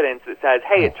cockamamie evidence that says,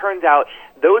 hey, it turns out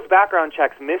those background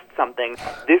checks missed something.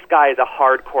 This guy is a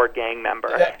hardcore gang member.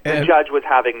 The judge was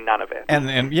having none of it.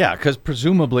 And yeah, because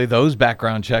presumably those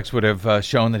background checks would have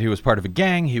shown that he was part of a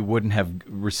gang. He wouldn't have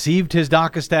received his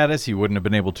DACA status. He wouldn't have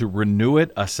been able to renew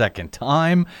it a second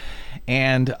time.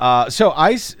 And so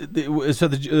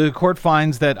the court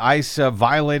finds that ICE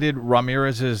violated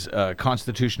Ramirez's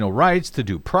constitutional rights to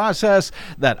due process,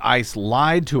 that ICE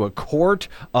lied to a court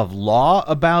of law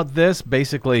about this,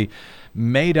 basically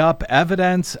made up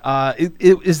evidence.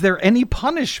 Is there any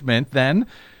punishment then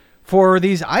for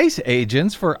these ICE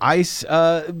agents for ICE,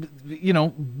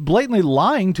 blatantly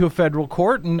lying to a federal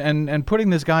court and putting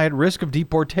this guy at risk of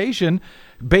deportation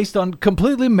based on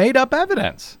completely made up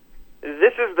evidence?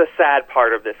 This is the sad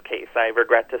part of this case, I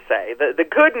regret to say. The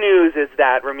good news is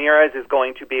that Ramirez is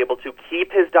going to be able to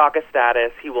keep his DACA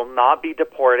status. He will not be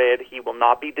deported. He will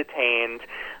not be detained.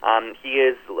 He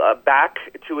is back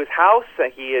to his house.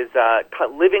 He is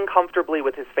living comfortably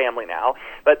with his family now.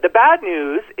 But the bad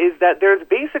news is that there's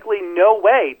basically no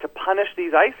way to punish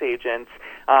these ICE agents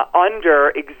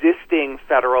under existing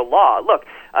federal law. Look,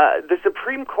 the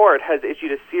Supreme Court has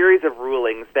issued a series of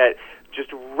rulings that just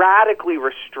radically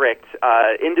restrict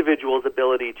individuals'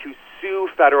 ability to sue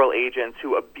federal agents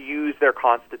who abuse their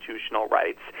constitutional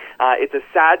rights. It's a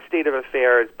sad state of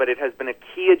affairs, but it has been a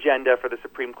key agenda for the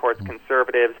Supreme Court's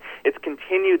conservatives. It's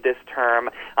continued this term.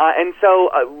 And so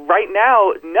right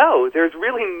now, no, there's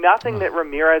really nothing that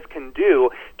Ramirez can do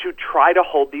to try to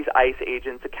hold these ICE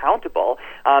agents accountable.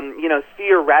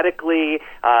 Theoretically,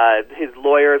 his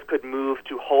lawyers could move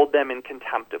to hold them in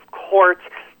contempt of court.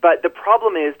 But the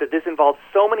problem is that this involves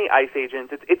so many ICE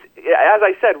agents. It's as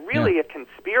I said, really a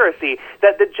conspiracy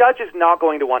that the judge is not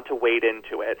going to want to wade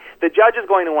into it. The judge is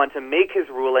going to want to make his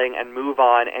ruling and move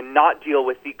on and not deal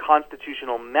with the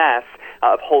constitutional mess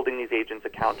of holding these agents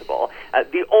accountable.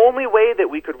 The only way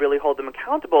that we could really hold them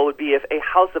accountable would be if a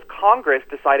House of Congress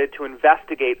decided to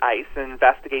investigate ICE and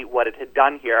investigate what it had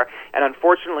done here. And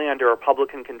unfortunately, under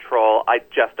Republican control, I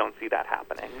just don't see that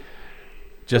happening.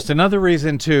 Just another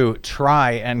reason to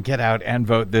try and get out and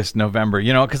vote this November,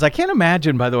 because I can't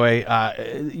imagine, by the way,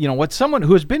 what someone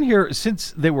who has been here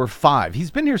since they were 5,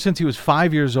 he's been here since he was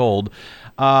 5 years old.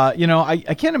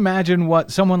 I can't imagine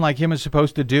what someone like him is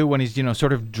supposed to do when he's,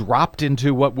 sort of dropped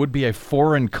into what would be a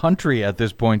foreign country at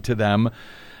this point to them.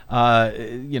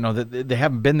 That they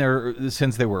haven't been there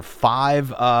since they were 5.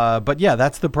 But yeah,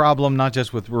 that's the problem, not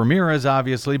just with Ramirez,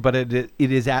 obviously, but it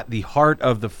is at the heart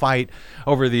of the fight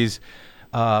over these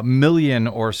million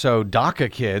or so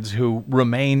DACA kids who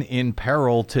remain in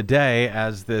peril today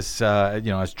as this,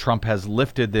 as Trump has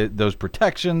lifted those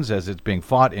protections, as it's being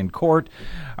fought in court.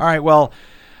 All right, well,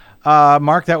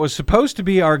 Mark, that was supposed to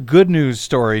be our good news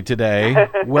story today.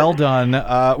 Well done.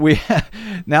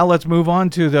 Now let's move on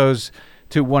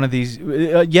to one of these,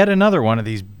 yet another one of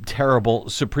these terrible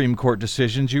Supreme Court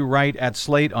decisions. You write at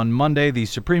Slate on Monday, the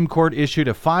Supreme Court issued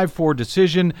a 5-4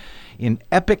 decision in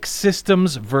Epic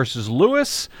Systems versus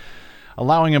Lewis,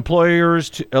 allowing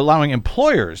employers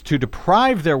to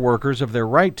deprive their workers of their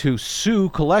right to sue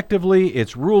collectively.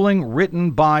 Its ruling,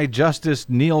 written by Justice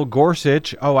Neil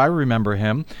Gorsuch, oh, I remember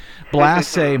him,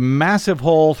 blasts a massive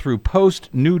hole through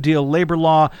post-New Deal labor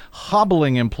law,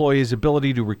 hobbling employees'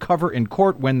 ability to recover in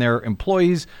court when their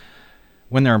employers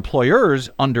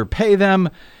underpay them.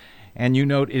 And you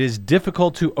note it is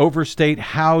difficult to overstate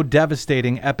how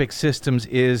devastating Epic Systems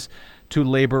is to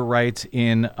labor rights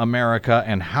in America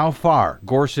and how far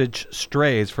Gorsuch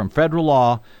strays from federal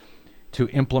law to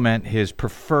implement his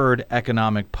preferred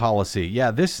economic policy.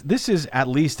 Yeah, this is at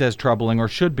least as troubling, or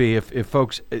should be, if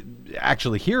folks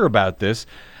actually hear about this.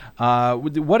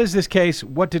 What is this case?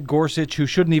 What did Gorsuch, who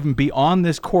shouldn't even be on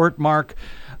this court, Mark,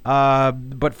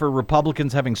 but for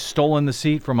Republicans having stolen the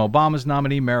seat from Obama's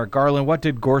nominee, Merrick Garland, what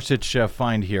did Gorsuch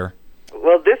find here?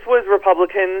 Well, this was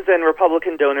Republicans and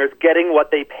Republican donors getting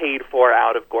what they paid for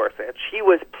out of Gorsuch. He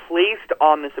was placed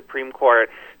on the Supreme Court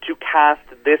to cast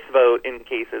this vote in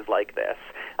cases like this.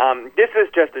 This is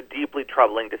just a deeply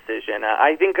troubling decision.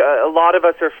 I think a lot of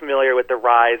us are familiar with the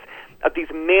rise of these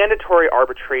mandatory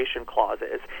arbitration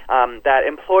clauses that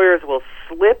employers will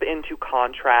slip into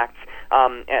contracts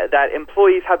that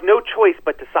employees have no choice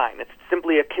but to sign. It's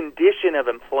simply a condition of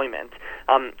employment.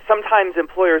 Sometimes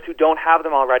employers who don't have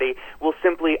them already will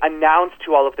simply announce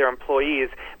to all of their employees,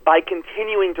 by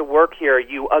continuing to work here,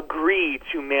 you agree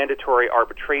to mandatory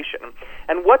arbitration.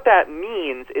 And what that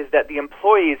means is that the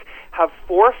employees have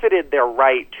forfeited their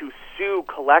right to sue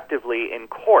collectively in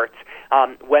court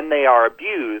when they are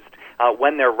abused,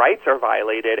 when their rights are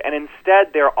violated, and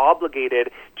instead they're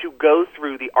obligated to go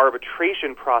through the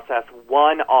arbitration process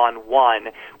one-on-one,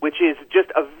 which is just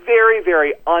a very,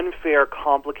 very unfair,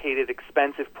 complicated,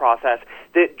 expensive process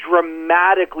that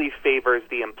dramatically favors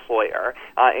the employer.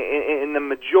 In the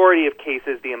majority of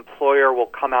cases, the employer will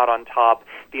come out on top.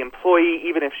 The employee,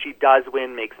 even if she does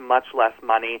win, makes much less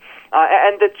money.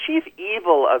 And the chief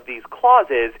evil of these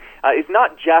clauses is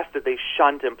not just that they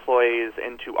shunt employees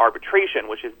into arbitration,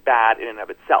 which is bad in and of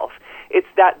itself. It's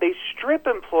that they strip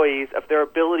employees of their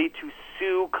ability to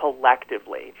sue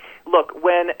collectively. Look,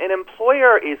 when an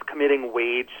employer is committing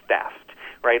wage theft,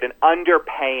 right, and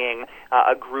underpaying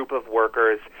a group of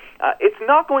workers, it's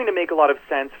not going to make a lot of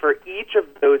sense for each of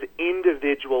those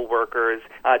individual workers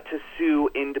to sue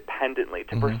independently,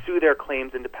 to pursue their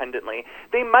claims independently.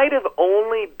 They might have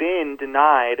only been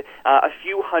denied a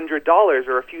few $100s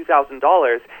or a few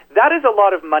 $1,000s. That is a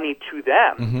lot of money to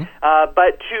them.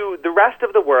 But to the rest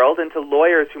of the world and to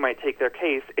lawyers who might take their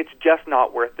case, it's just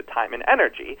not worth the time and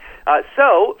energy.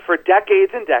 So for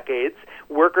decades and decades,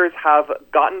 workers have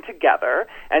gotten together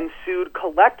and sued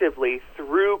collectively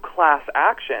through class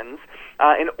actions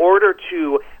in order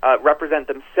to represent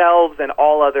themselves and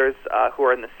all others who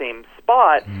are in the same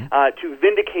spot to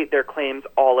vindicate their claims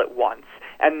all at once.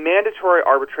 And mandatory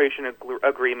arbitration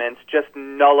agreements just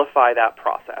nullify that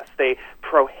process. They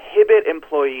prohibit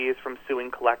employees from suing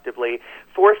collectively,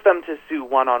 force them to sue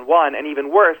one-on-one, and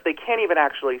even worse, they can't even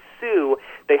actually sue.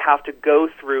 They have to go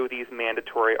through these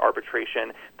mandatory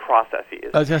arbitration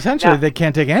processes. Essentially, they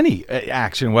can't take any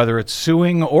action, whether it's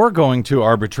suing or going to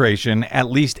arbitration, at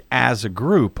least as a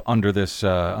group under this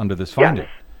finding.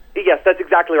 Yes, that's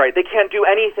exactly right. They can't do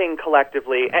anything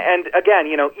collectively. And again,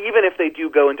 even if they do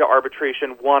go into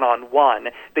arbitration one-on-one,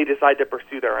 they decide to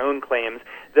pursue their own claims,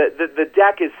 the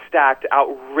deck is stacked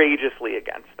outrageously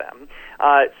against them.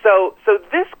 So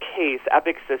this case,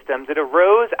 Epic Systems, it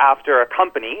arose after a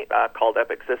company called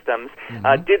Epic Systems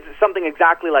did something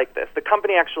exactly like this. The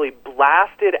company actually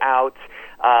blasted out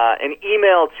an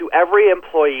email to every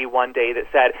employee one day that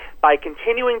said, by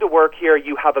continuing to work here,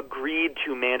 you have agreed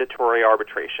to mandatory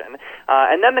arbitration.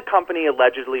 And then the company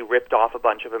allegedly ripped off a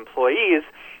bunch of employees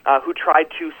who tried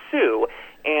to sue.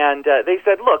 And they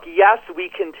said, look, yes, we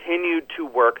continued to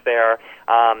work there,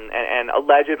 and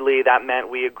allegedly that meant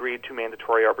we agreed to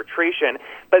mandatory arbitration.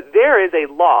 But there is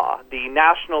a law, the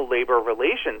National Labor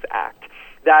Relations Act,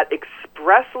 that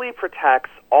expressly protects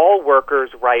all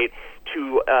workers' right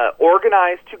to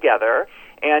organize together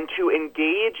and to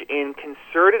engage in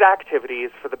concerted activities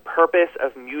for the purpose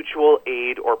of mutual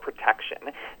aid or protection.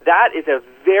 That is a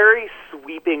very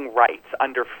sweeping right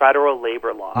under federal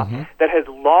labor law that has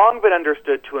long been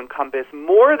understood to encompass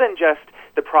more than just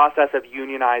the process of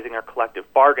unionizing or collective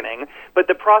bargaining, but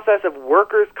the process of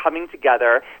workers coming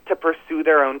together to pursue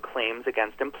their own claims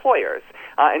against employers.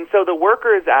 And so the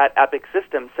workers at Epic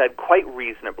Systems said quite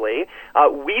reasonably,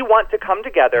 we want to come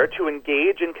together to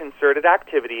engage in concerted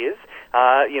activities,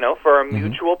 for our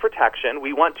mutual protection.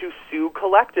 We want to sue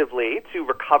collectively to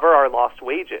recover our lost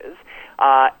wages.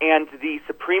 And the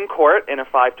Supreme Court, in a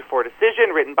 5-4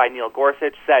 decision written by Neil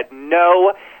Gorsuch, said,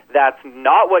 no, that's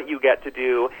not what you get to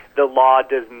do. The law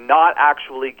does not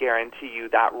actually guarantee you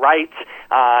that right.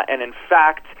 And in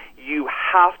fact, you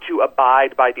have to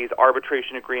abide by these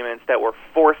arbitration agreements that were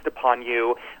forced upon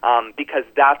you because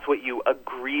that's what you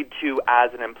agreed to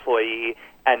as an employee.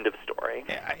 End of story.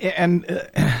 And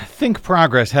Think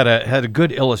Progress had a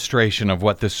good illustration of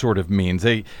what this sort of means.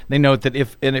 They note that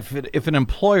if an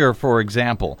employer, for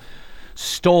example,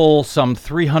 stole some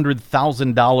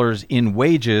 $300,000 in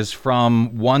wages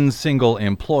from one single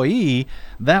employee,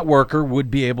 that worker would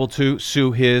be able to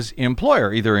sue his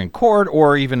employer, either in court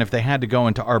or even if they had to go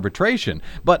into arbitration.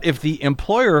 But if the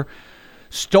employer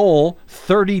stole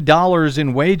 $30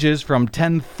 in wages from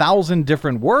 10,000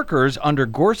 different workers under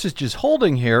Gorsuch's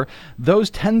holding here, those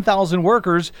 10,000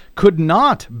 workers could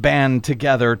not band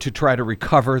together to try to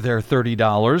recover their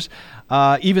 $30,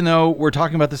 even though we're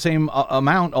talking about the same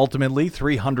amount, ultimately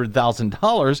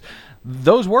 $300,000.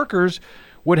 Those workers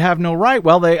would have no right.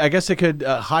 Well, I guess they could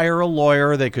hire a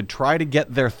lawyer. They could try to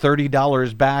get their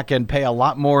 $30 back and pay a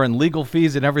lot more in legal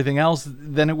fees and everything else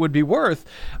than it would be worth.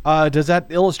 Does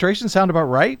that illustration sound about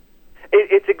right?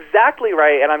 It's exactly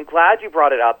right, and I'm glad you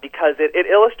brought it up because it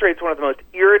illustrates one of the most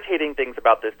irritating things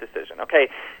about this decision. Okay,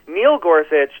 Neil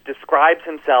Gorsuch describes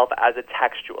himself as a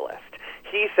textualist.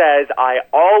 He says, I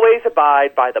always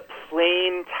abide by the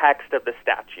plain text of the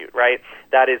statute, right?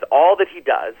 That is all that he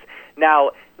does.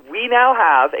 Now, we now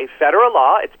have a federal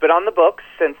law, it's been on the books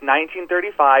since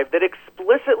 1935, that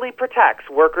explicitly protects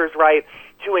workers' right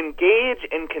to engage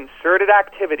in concerted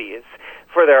activities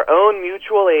for their own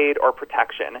mutual aid or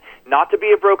protection. Not to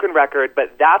be a broken record,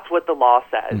 but that's what the law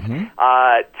says.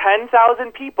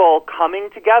 10,000 people coming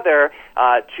together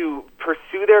to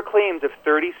pursue their claims of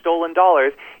 30 stolen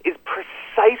dollars is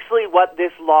precisely what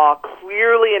this law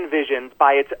clearly envisions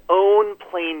by its own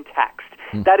plain text.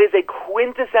 That is a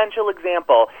quintessential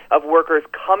example of workers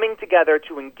coming together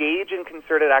to engage in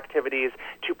concerted activities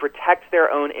to protect their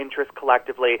own interests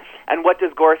collectively. And what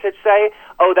does Gorsuch say?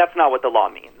 Oh, that's not what the law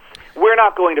means. We're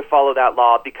not going to follow that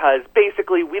law because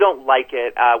basically we don't like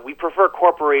it. We prefer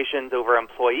corporations over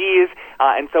employees,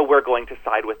 and so we're going to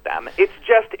side with them. It's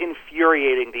just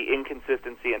infuriating, the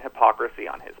inconsistency and hypocrisy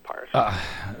on his part.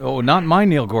 Not my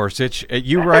Neil Gorsuch.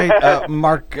 You write,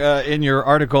 Mark, in your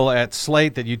article at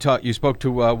Slate that you spoke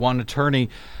to one attorney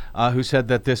who said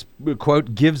that this,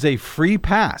 quote, gives a free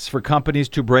pass for companies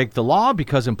to break the law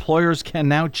because employers can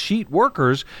now cheat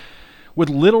workers with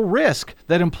little risk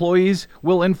that employees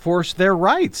will enforce their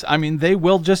rights. I mean, they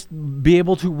will just be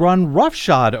able to run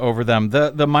roughshod over them.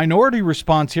 The minority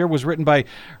response here was written by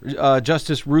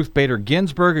Justice Ruth Bader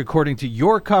Ginsburg, according to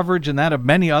your coverage and that of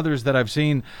many others that I've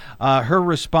seen. Her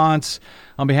response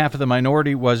on behalf of the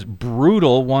minority was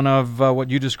brutal, one of what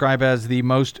you describe as the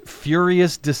most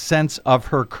furious dissents of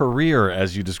her career,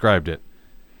 as you described it.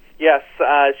 Yes,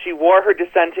 she wore her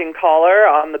dissenting collar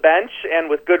on the bench,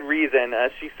 and with good reason.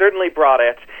 She certainly brought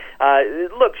it.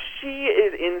 Look, she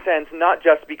is incensed not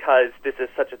just because this is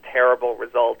such a terrible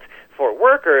result for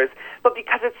workers, but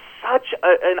because it's such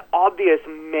an obvious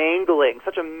mangling,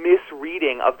 such a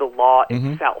misreading of the law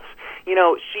itself. You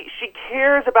know, she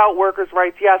cares about workers'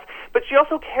 rights, yes, but she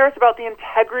also cares about the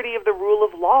integrity of the rule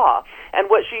of law. And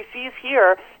what she sees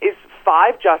here is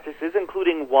 5 justices,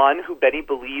 including one who many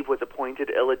believe was appointed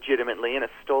illegitimately in a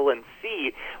stolen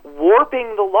seat,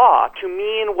 warping the law to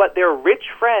mean what their rich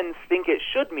friends think it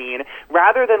should mean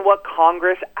rather than what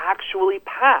Congress actually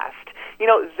passed. You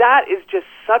know, that is just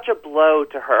such a blow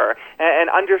to her, and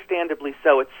understandably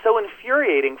so. It's so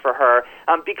infuriating for her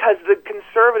because the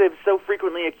conservatives so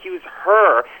frequently accuse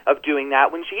her of doing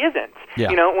that when she isn't.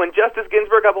 Yeah. You know, when Justice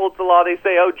Ginsburg upholds the law, they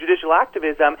say, oh, judicial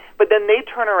activism, but then they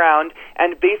turn around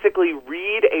and basically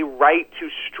read a right to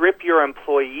strip your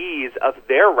employees of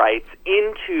their rights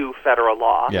into federal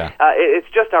law. Yeah. It's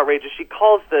just outrageous. She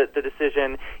calls the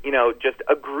decision, you know, just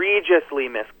egregiously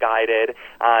misguided.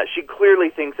 She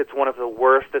clearly thinks it's one of the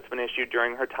worst that's been issued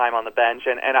during her time on the bench,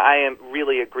 and I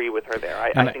really agree with her there.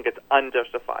 I think it's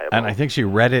unjustifiable. And I think she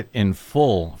read it in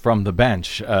full from the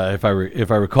bench, if I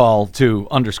recall, to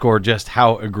underscore just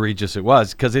how egregious it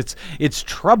was, because it's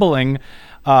troubling,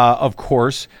 of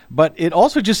course, but it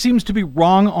also just seems to be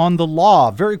wrong on the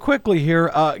law. Very quickly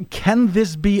here, can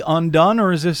this be undone,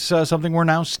 or is this something we're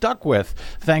now stuck with,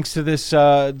 thanks to this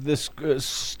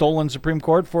stolen Supreme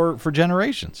Court for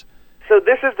generations? So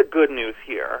this is the good news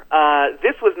here.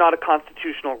 This was not a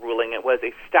constitutional ruling. It was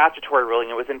a statutory ruling.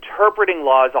 It was interpreting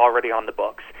laws already on the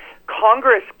books.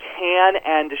 Congress can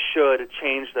and should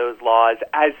change those laws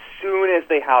as soon as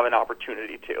they have an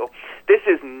opportunity to. This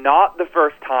is not the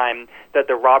first time that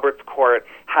the Roberts Court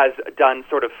has done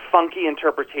sort of funky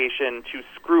interpretation to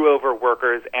screw over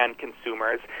workers and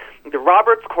consumers. The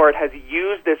Roberts Court has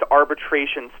used this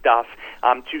arbitration stuff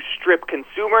to strip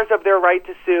consumers of their right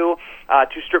to sue,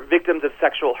 to strip victims of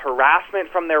sexual harassment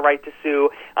from their right to sue.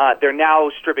 They're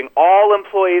now stripping all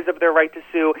employees of their right to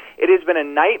sue. It has been a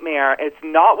nightmare. It's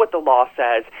not what the law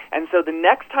says. And so the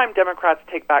next time Democrats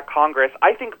take back Congress,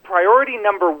 I think priority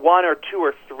number 1 or 2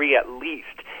 or 3 at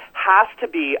least has to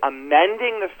be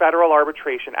amending the Federal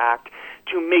Arbitration Act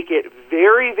to make it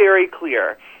very, very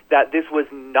clear that this was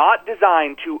not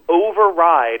designed to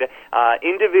override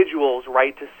individuals'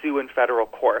 right to sue in federal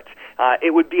court.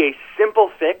 It would be a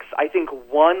simple fix. I think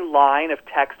one line of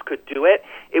text could do it.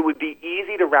 It would be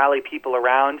easy to rally people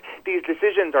around. These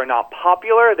decisions are not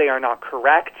popular. They are not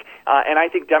correct. And I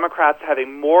think Democrats have a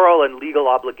moral and legal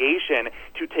obligation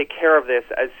to take care of this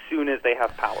as soon as they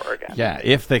have power again. Yeah,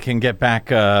 if they can get back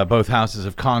both houses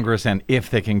of Congress and if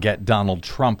they can get Donald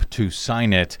Trump to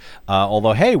sign it.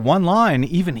 Although, hey, one line,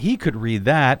 even he could read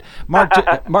that. Mark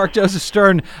Joseph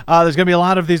Stern, there's going to be a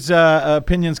lot of these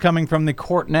opinions coming from the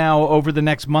court now over the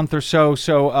next month or so.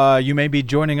 So you may be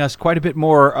joining us quite a bit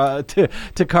more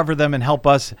to cover them and help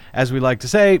us, as we like to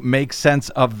say, make sense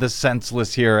of the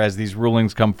senseless here as these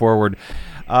rulings come forward.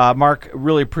 Mark,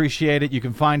 really appreciate it. You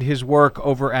can find his work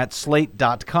over at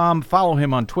slate.com. Follow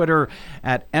him on Twitter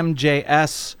at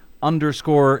MJS_DC.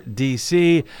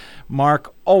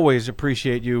 Mark, always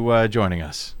appreciate you joining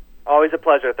us. Always a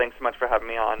pleasure. Thanks so much for having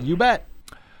me on. You bet.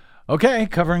 Okay,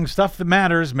 covering stuff that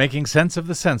matters, making sense of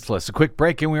the senseless. A quick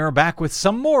break, and we are back with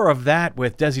some more of that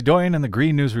with Desi Doyen and the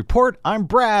Green News Report. I'm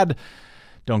Brad.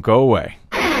 Don't go away.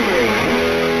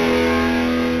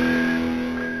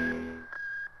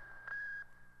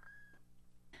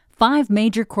 5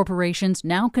 major corporations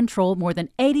now control more than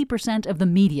 80% of the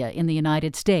media in the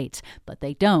United States, but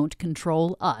they don't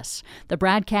control us. The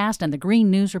BradCast and the Green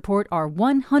News Report are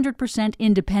 100%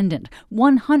 independent,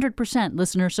 100%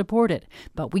 listener-supported.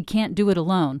 But we can't do it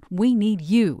alone. We need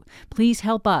you. Please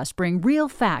help us bring real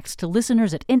facts to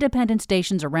listeners at independent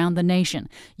stations around the nation.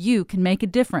 You can make a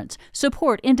difference.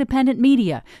 Support independent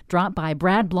media. Drop by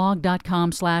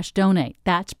bradblog.com/donate.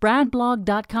 That's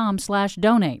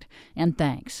bradblog.com/donate. And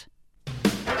thanks.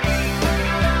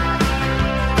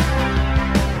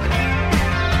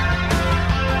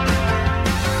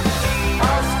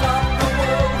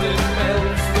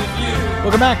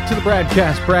 Welcome back to the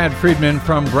BradCast. Brad Friedman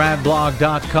from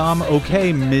bradblog.com.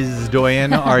 Okay, Ms.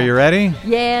 Doyen, are you ready?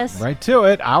 Yes. Right to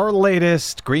it. Our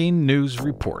latest Green News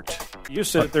Report. You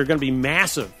said there are going to be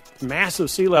massive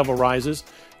sea level rises.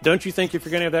 Don't you think if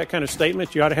you're going to have that kind of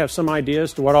statement, you ought to have some idea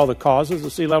as to what all the causes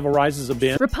of sea level rises have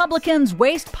been? Republicans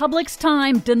waste public's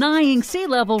time denying sea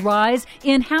level rise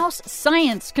in House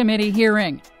Science Committee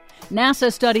hearing.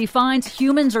 NASA study finds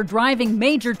humans are driving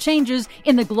major changes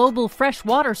in the global fresh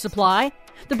water supply.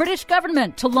 The British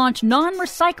government to launch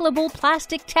non-recyclable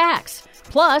plastic tax.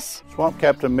 Plus, Swamp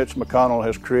Captain Mitch McConnell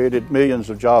has created millions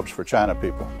of jobs for China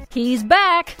people. He's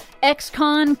back.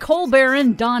 Ex-con coal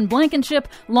baron Don Blankenship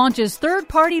launches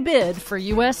third-party bid for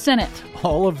U.S. Senate.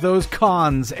 All of those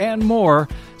cons and more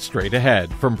straight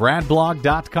ahead. From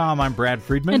bradblog.com, I'm Brad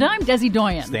Friedman. And I'm Desi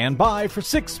Doyen. Stand by for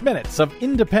 6 minutes of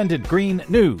independent green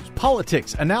news,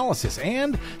 politics, analysis,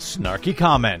 and snarky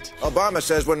comment. Obama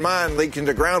says when mine leaks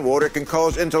into groundwater it can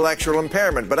cause intellectual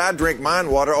impairment, but I drink mine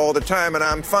water all the time and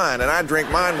I'm fine, and I drink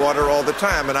mine water all the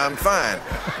time and I'm fine.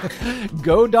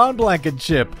 Go Don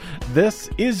Blankenship. This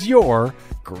is your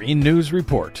Green News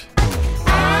Report.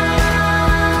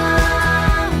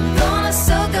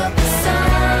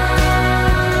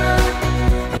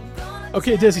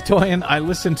 Okay, Desi Doyen, I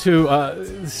listened to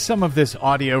some of this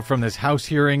audio from this House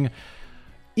hearing.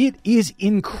 It is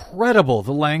incredible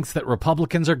the lengths that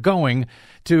Republicans are going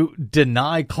to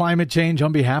deny climate change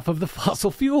on behalf of the fossil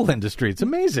fuel industry. It's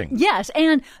amazing. Yes,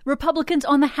 and Republicans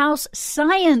on the House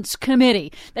Science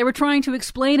Committee. They were trying to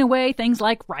explain away things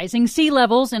like rising sea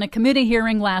levels in a committee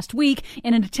hearing last week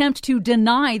in an attempt to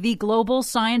deny the global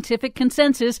scientific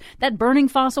consensus that burning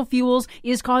fossil fuels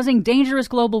is causing dangerous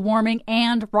global warming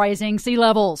and rising sea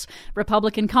levels.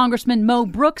 Republican Congressman Mo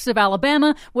Brooks of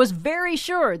Alabama was very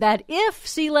sure that if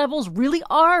sea levels really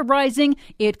are rising,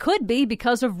 it could be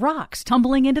because of rocks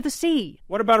tumbling into the sea.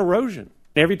 What about erosion?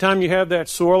 Every time you have that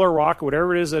soil or rock or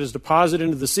whatever it is that is deposited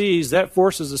into the seas, that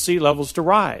forces the sea levels to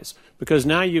rise because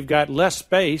now you've got less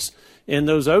space in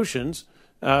those oceans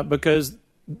because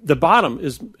the bottom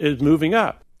is moving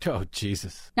up. Oh,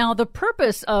 Jesus. Now, the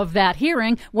purpose of that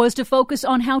hearing was to focus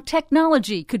on how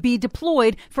technology could be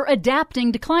deployed for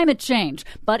adapting to climate change.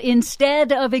 But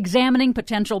instead of examining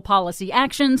potential policy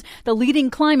actions, the leading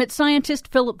climate scientist,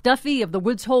 Philip Duffy of the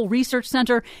Woods Hole Research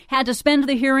Center, had to spend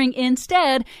the hearing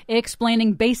instead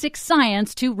explaining basic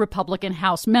science to Republican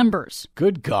House members.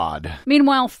 Good God.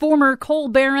 Meanwhile, former coal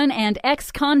baron and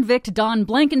ex-convict Don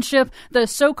Blankenship, the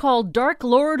so-called Dark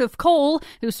Lord of Coal,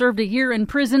 who served a year in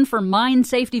prison for mine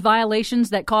safety safety violations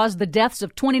that caused the deaths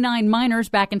of 29 minors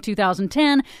back in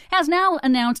 2010, has now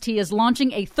announced he is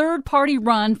launching a third-party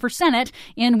run for Senate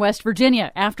in West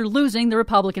Virginia after losing the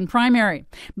Republican primary.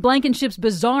 Blankenship's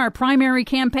bizarre primary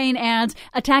campaign ads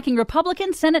attacking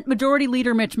Republican Senate Majority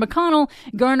Leader Mitch McConnell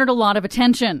garnered a lot of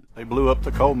attention. They blew up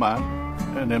the coal mine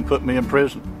and then put me in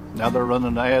prison. Now they're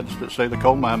running ads that say the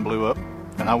coal mine blew up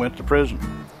and I went to prison.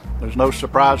 There's no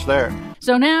surprise there.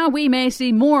 So now we may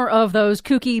see more of those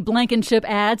kooky Blankenship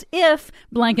ads if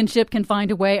Blankenship can find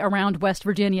a way around West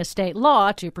Virginia state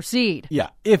law to proceed. Yeah,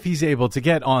 if he's able to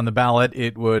get on the ballot,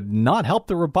 it would not help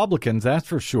the Republicans, that's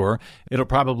for sure. It'll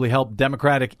probably help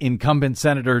Democratic incumbent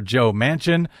Senator Joe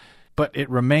Manchin, but it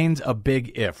remains a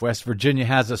big if. West Virginia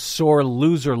has a sore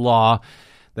loser law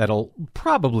that'll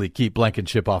probably keep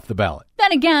Blankenship off the ballot.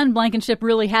 Then again, Blankenship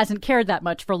really hasn't cared that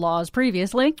much for laws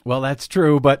previously. Well, that's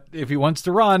true, but if he wants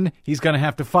to run, he's going to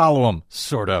have to follow them,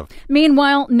 sort of.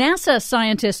 Meanwhile, NASA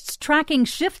scientists tracking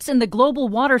shifts in the global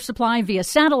water supply via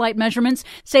satellite measurements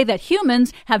say that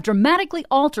humans have dramatically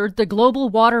altered the global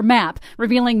water map,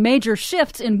 revealing major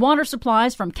shifts in water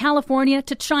supplies from California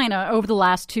to China over the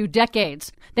last 2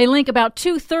 decades. They link about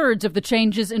 2/3 of the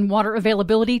changes in water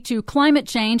availability to climate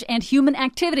change and human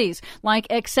activities, like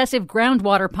excessive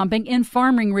groundwater pumping in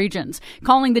farming regions.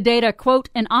 Calling the data, quote,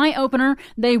 an eye-opener,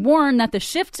 they warn that the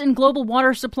shifts in global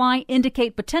water supply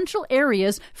indicate potential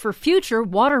areas for future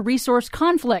water resource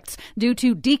conflicts due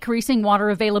to decreasing water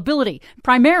availability,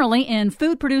 primarily in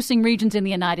food-producing regions in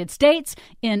the United States,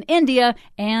 in India,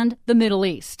 and the Middle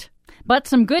East. But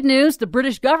some good news, the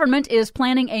British government is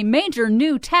planning a major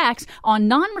new tax on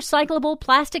non-recyclable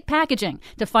plastic packaging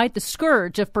to fight the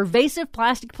scourge of pervasive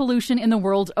plastic pollution in the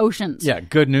world's oceans. Yeah,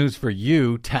 good news for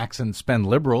you, tax and spend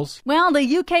liberals. Well, the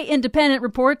UK Independent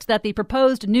reports that the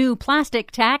proposed new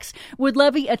plastic tax would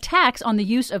levy a tax on the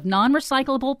use of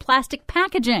non-recyclable plastic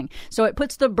packaging, so it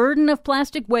puts the burden of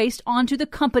plastic waste onto the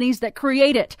companies that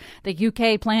create it. The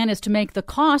UK plan is to make the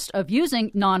cost of using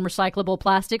non-recyclable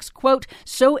plastics, quote,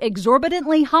 so exorbitantly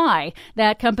high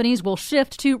that companies will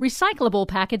shift to recyclable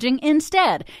packaging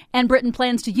instead. And Britain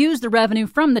plans to use the revenue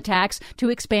from the tax to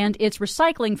expand its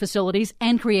recycling facilities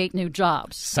and create new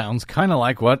jobs. Sounds kind of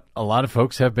like what a lot of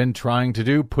folks have been trying to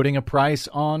do, putting a price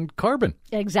on carbon.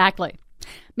 Exactly.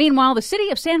 Meanwhile, the city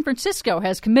of San Francisco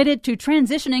has committed to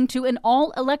transitioning to an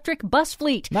all-electric bus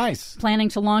fleet. Nice. Planning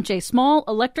to launch a small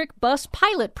electric bus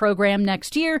pilot program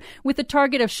next year with the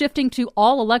target of shifting to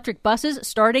all-electric buses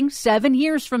starting 7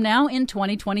 years from now in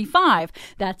 2025.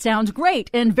 That sounds great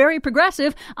and very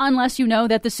progressive, unless you know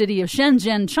that the city of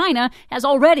Shenzhen, China, has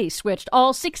already switched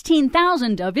all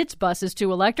 16,000 of its buses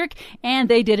to electric, and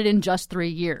they did it in just 3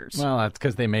 years. Well, that's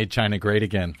because they made China great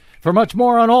again. For much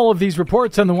more on all of these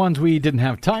reports and the ones we didn't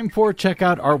have time for, check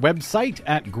out our website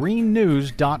at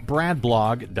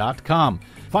greennews.bradblog.com.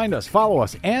 Find us, follow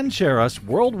us, and share us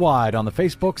worldwide on the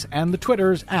Facebooks and the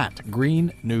Twitters at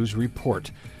Green News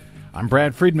Report. I'm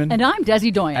Brad Friedman. And I'm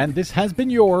Desi Doyen. And this has been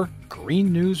your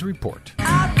Green News Report.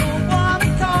 I don't want to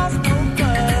cause no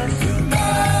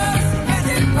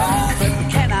fuss,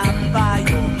 but can I buy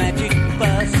your magic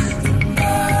bus?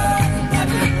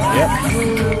 Yep.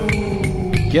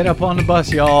 Get up on the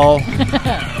bus, y'all.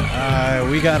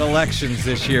 We got elections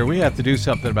this year. We have to do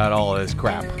something about all of this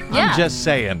crap. Yeah. I'm just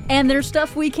saying. And there's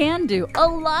stuff we can do. A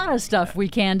lot of stuff we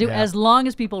can do as long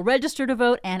as people register to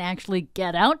vote and actually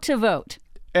get out to vote.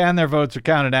 And their votes are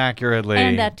counted accurately.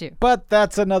 And that too. But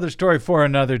that's another story for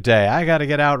another day. I got to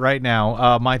get out right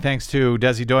now. My thanks to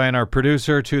Desi Doyen, our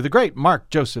producer, to the great Mark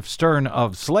Joseph Stern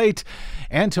of Slate,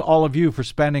 and to all of you for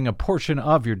spending a portion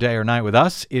of your day or night with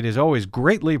us. It is always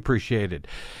greatly appreciated.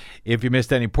 If you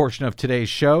missed any portion of today's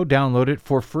show, download it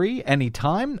for free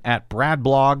anytime at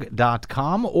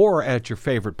bradblog.com or at your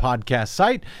favorite podcast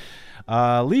site.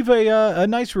 Leave a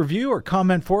nice review or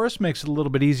comment for us. Makes it a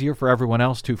little bit easier for everyone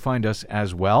else to find us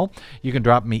as well. You can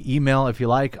drop me email if you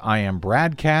like. I am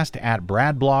BradCast at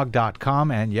bradblog.com.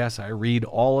 And yes, I read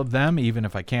all of them, even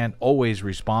if I can't always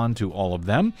respond to all of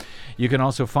them. You can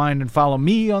also find and follow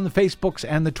me on the Facebooks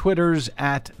and the Twitters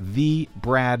at The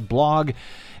Brad Blog.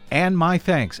 And my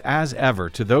thanks, as ever,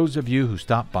 to those of you who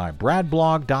stopped by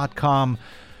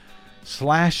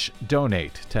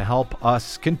bradblog.com/donate to help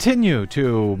us continue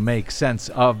to make sense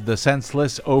of the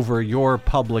senseless over your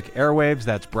public airwaves.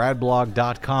 That's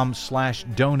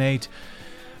bradblog.com/donate.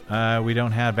 We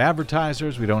don't have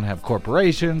advertisers. We don't have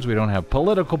corporations. We don't have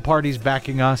political parties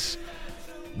backing us.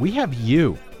 We have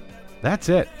you. That's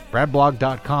it.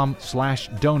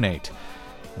 bradblog.com/donate.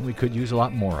 And we could use a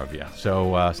lot more of you.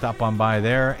 So stop on by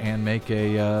there and make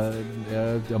a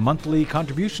monthly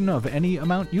contribution of any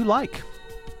amount you like.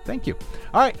 Thank you.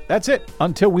 All right, that's it.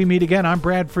 Until we meet again, I'm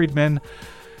Brad Friedman.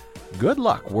 Good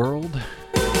luck, world.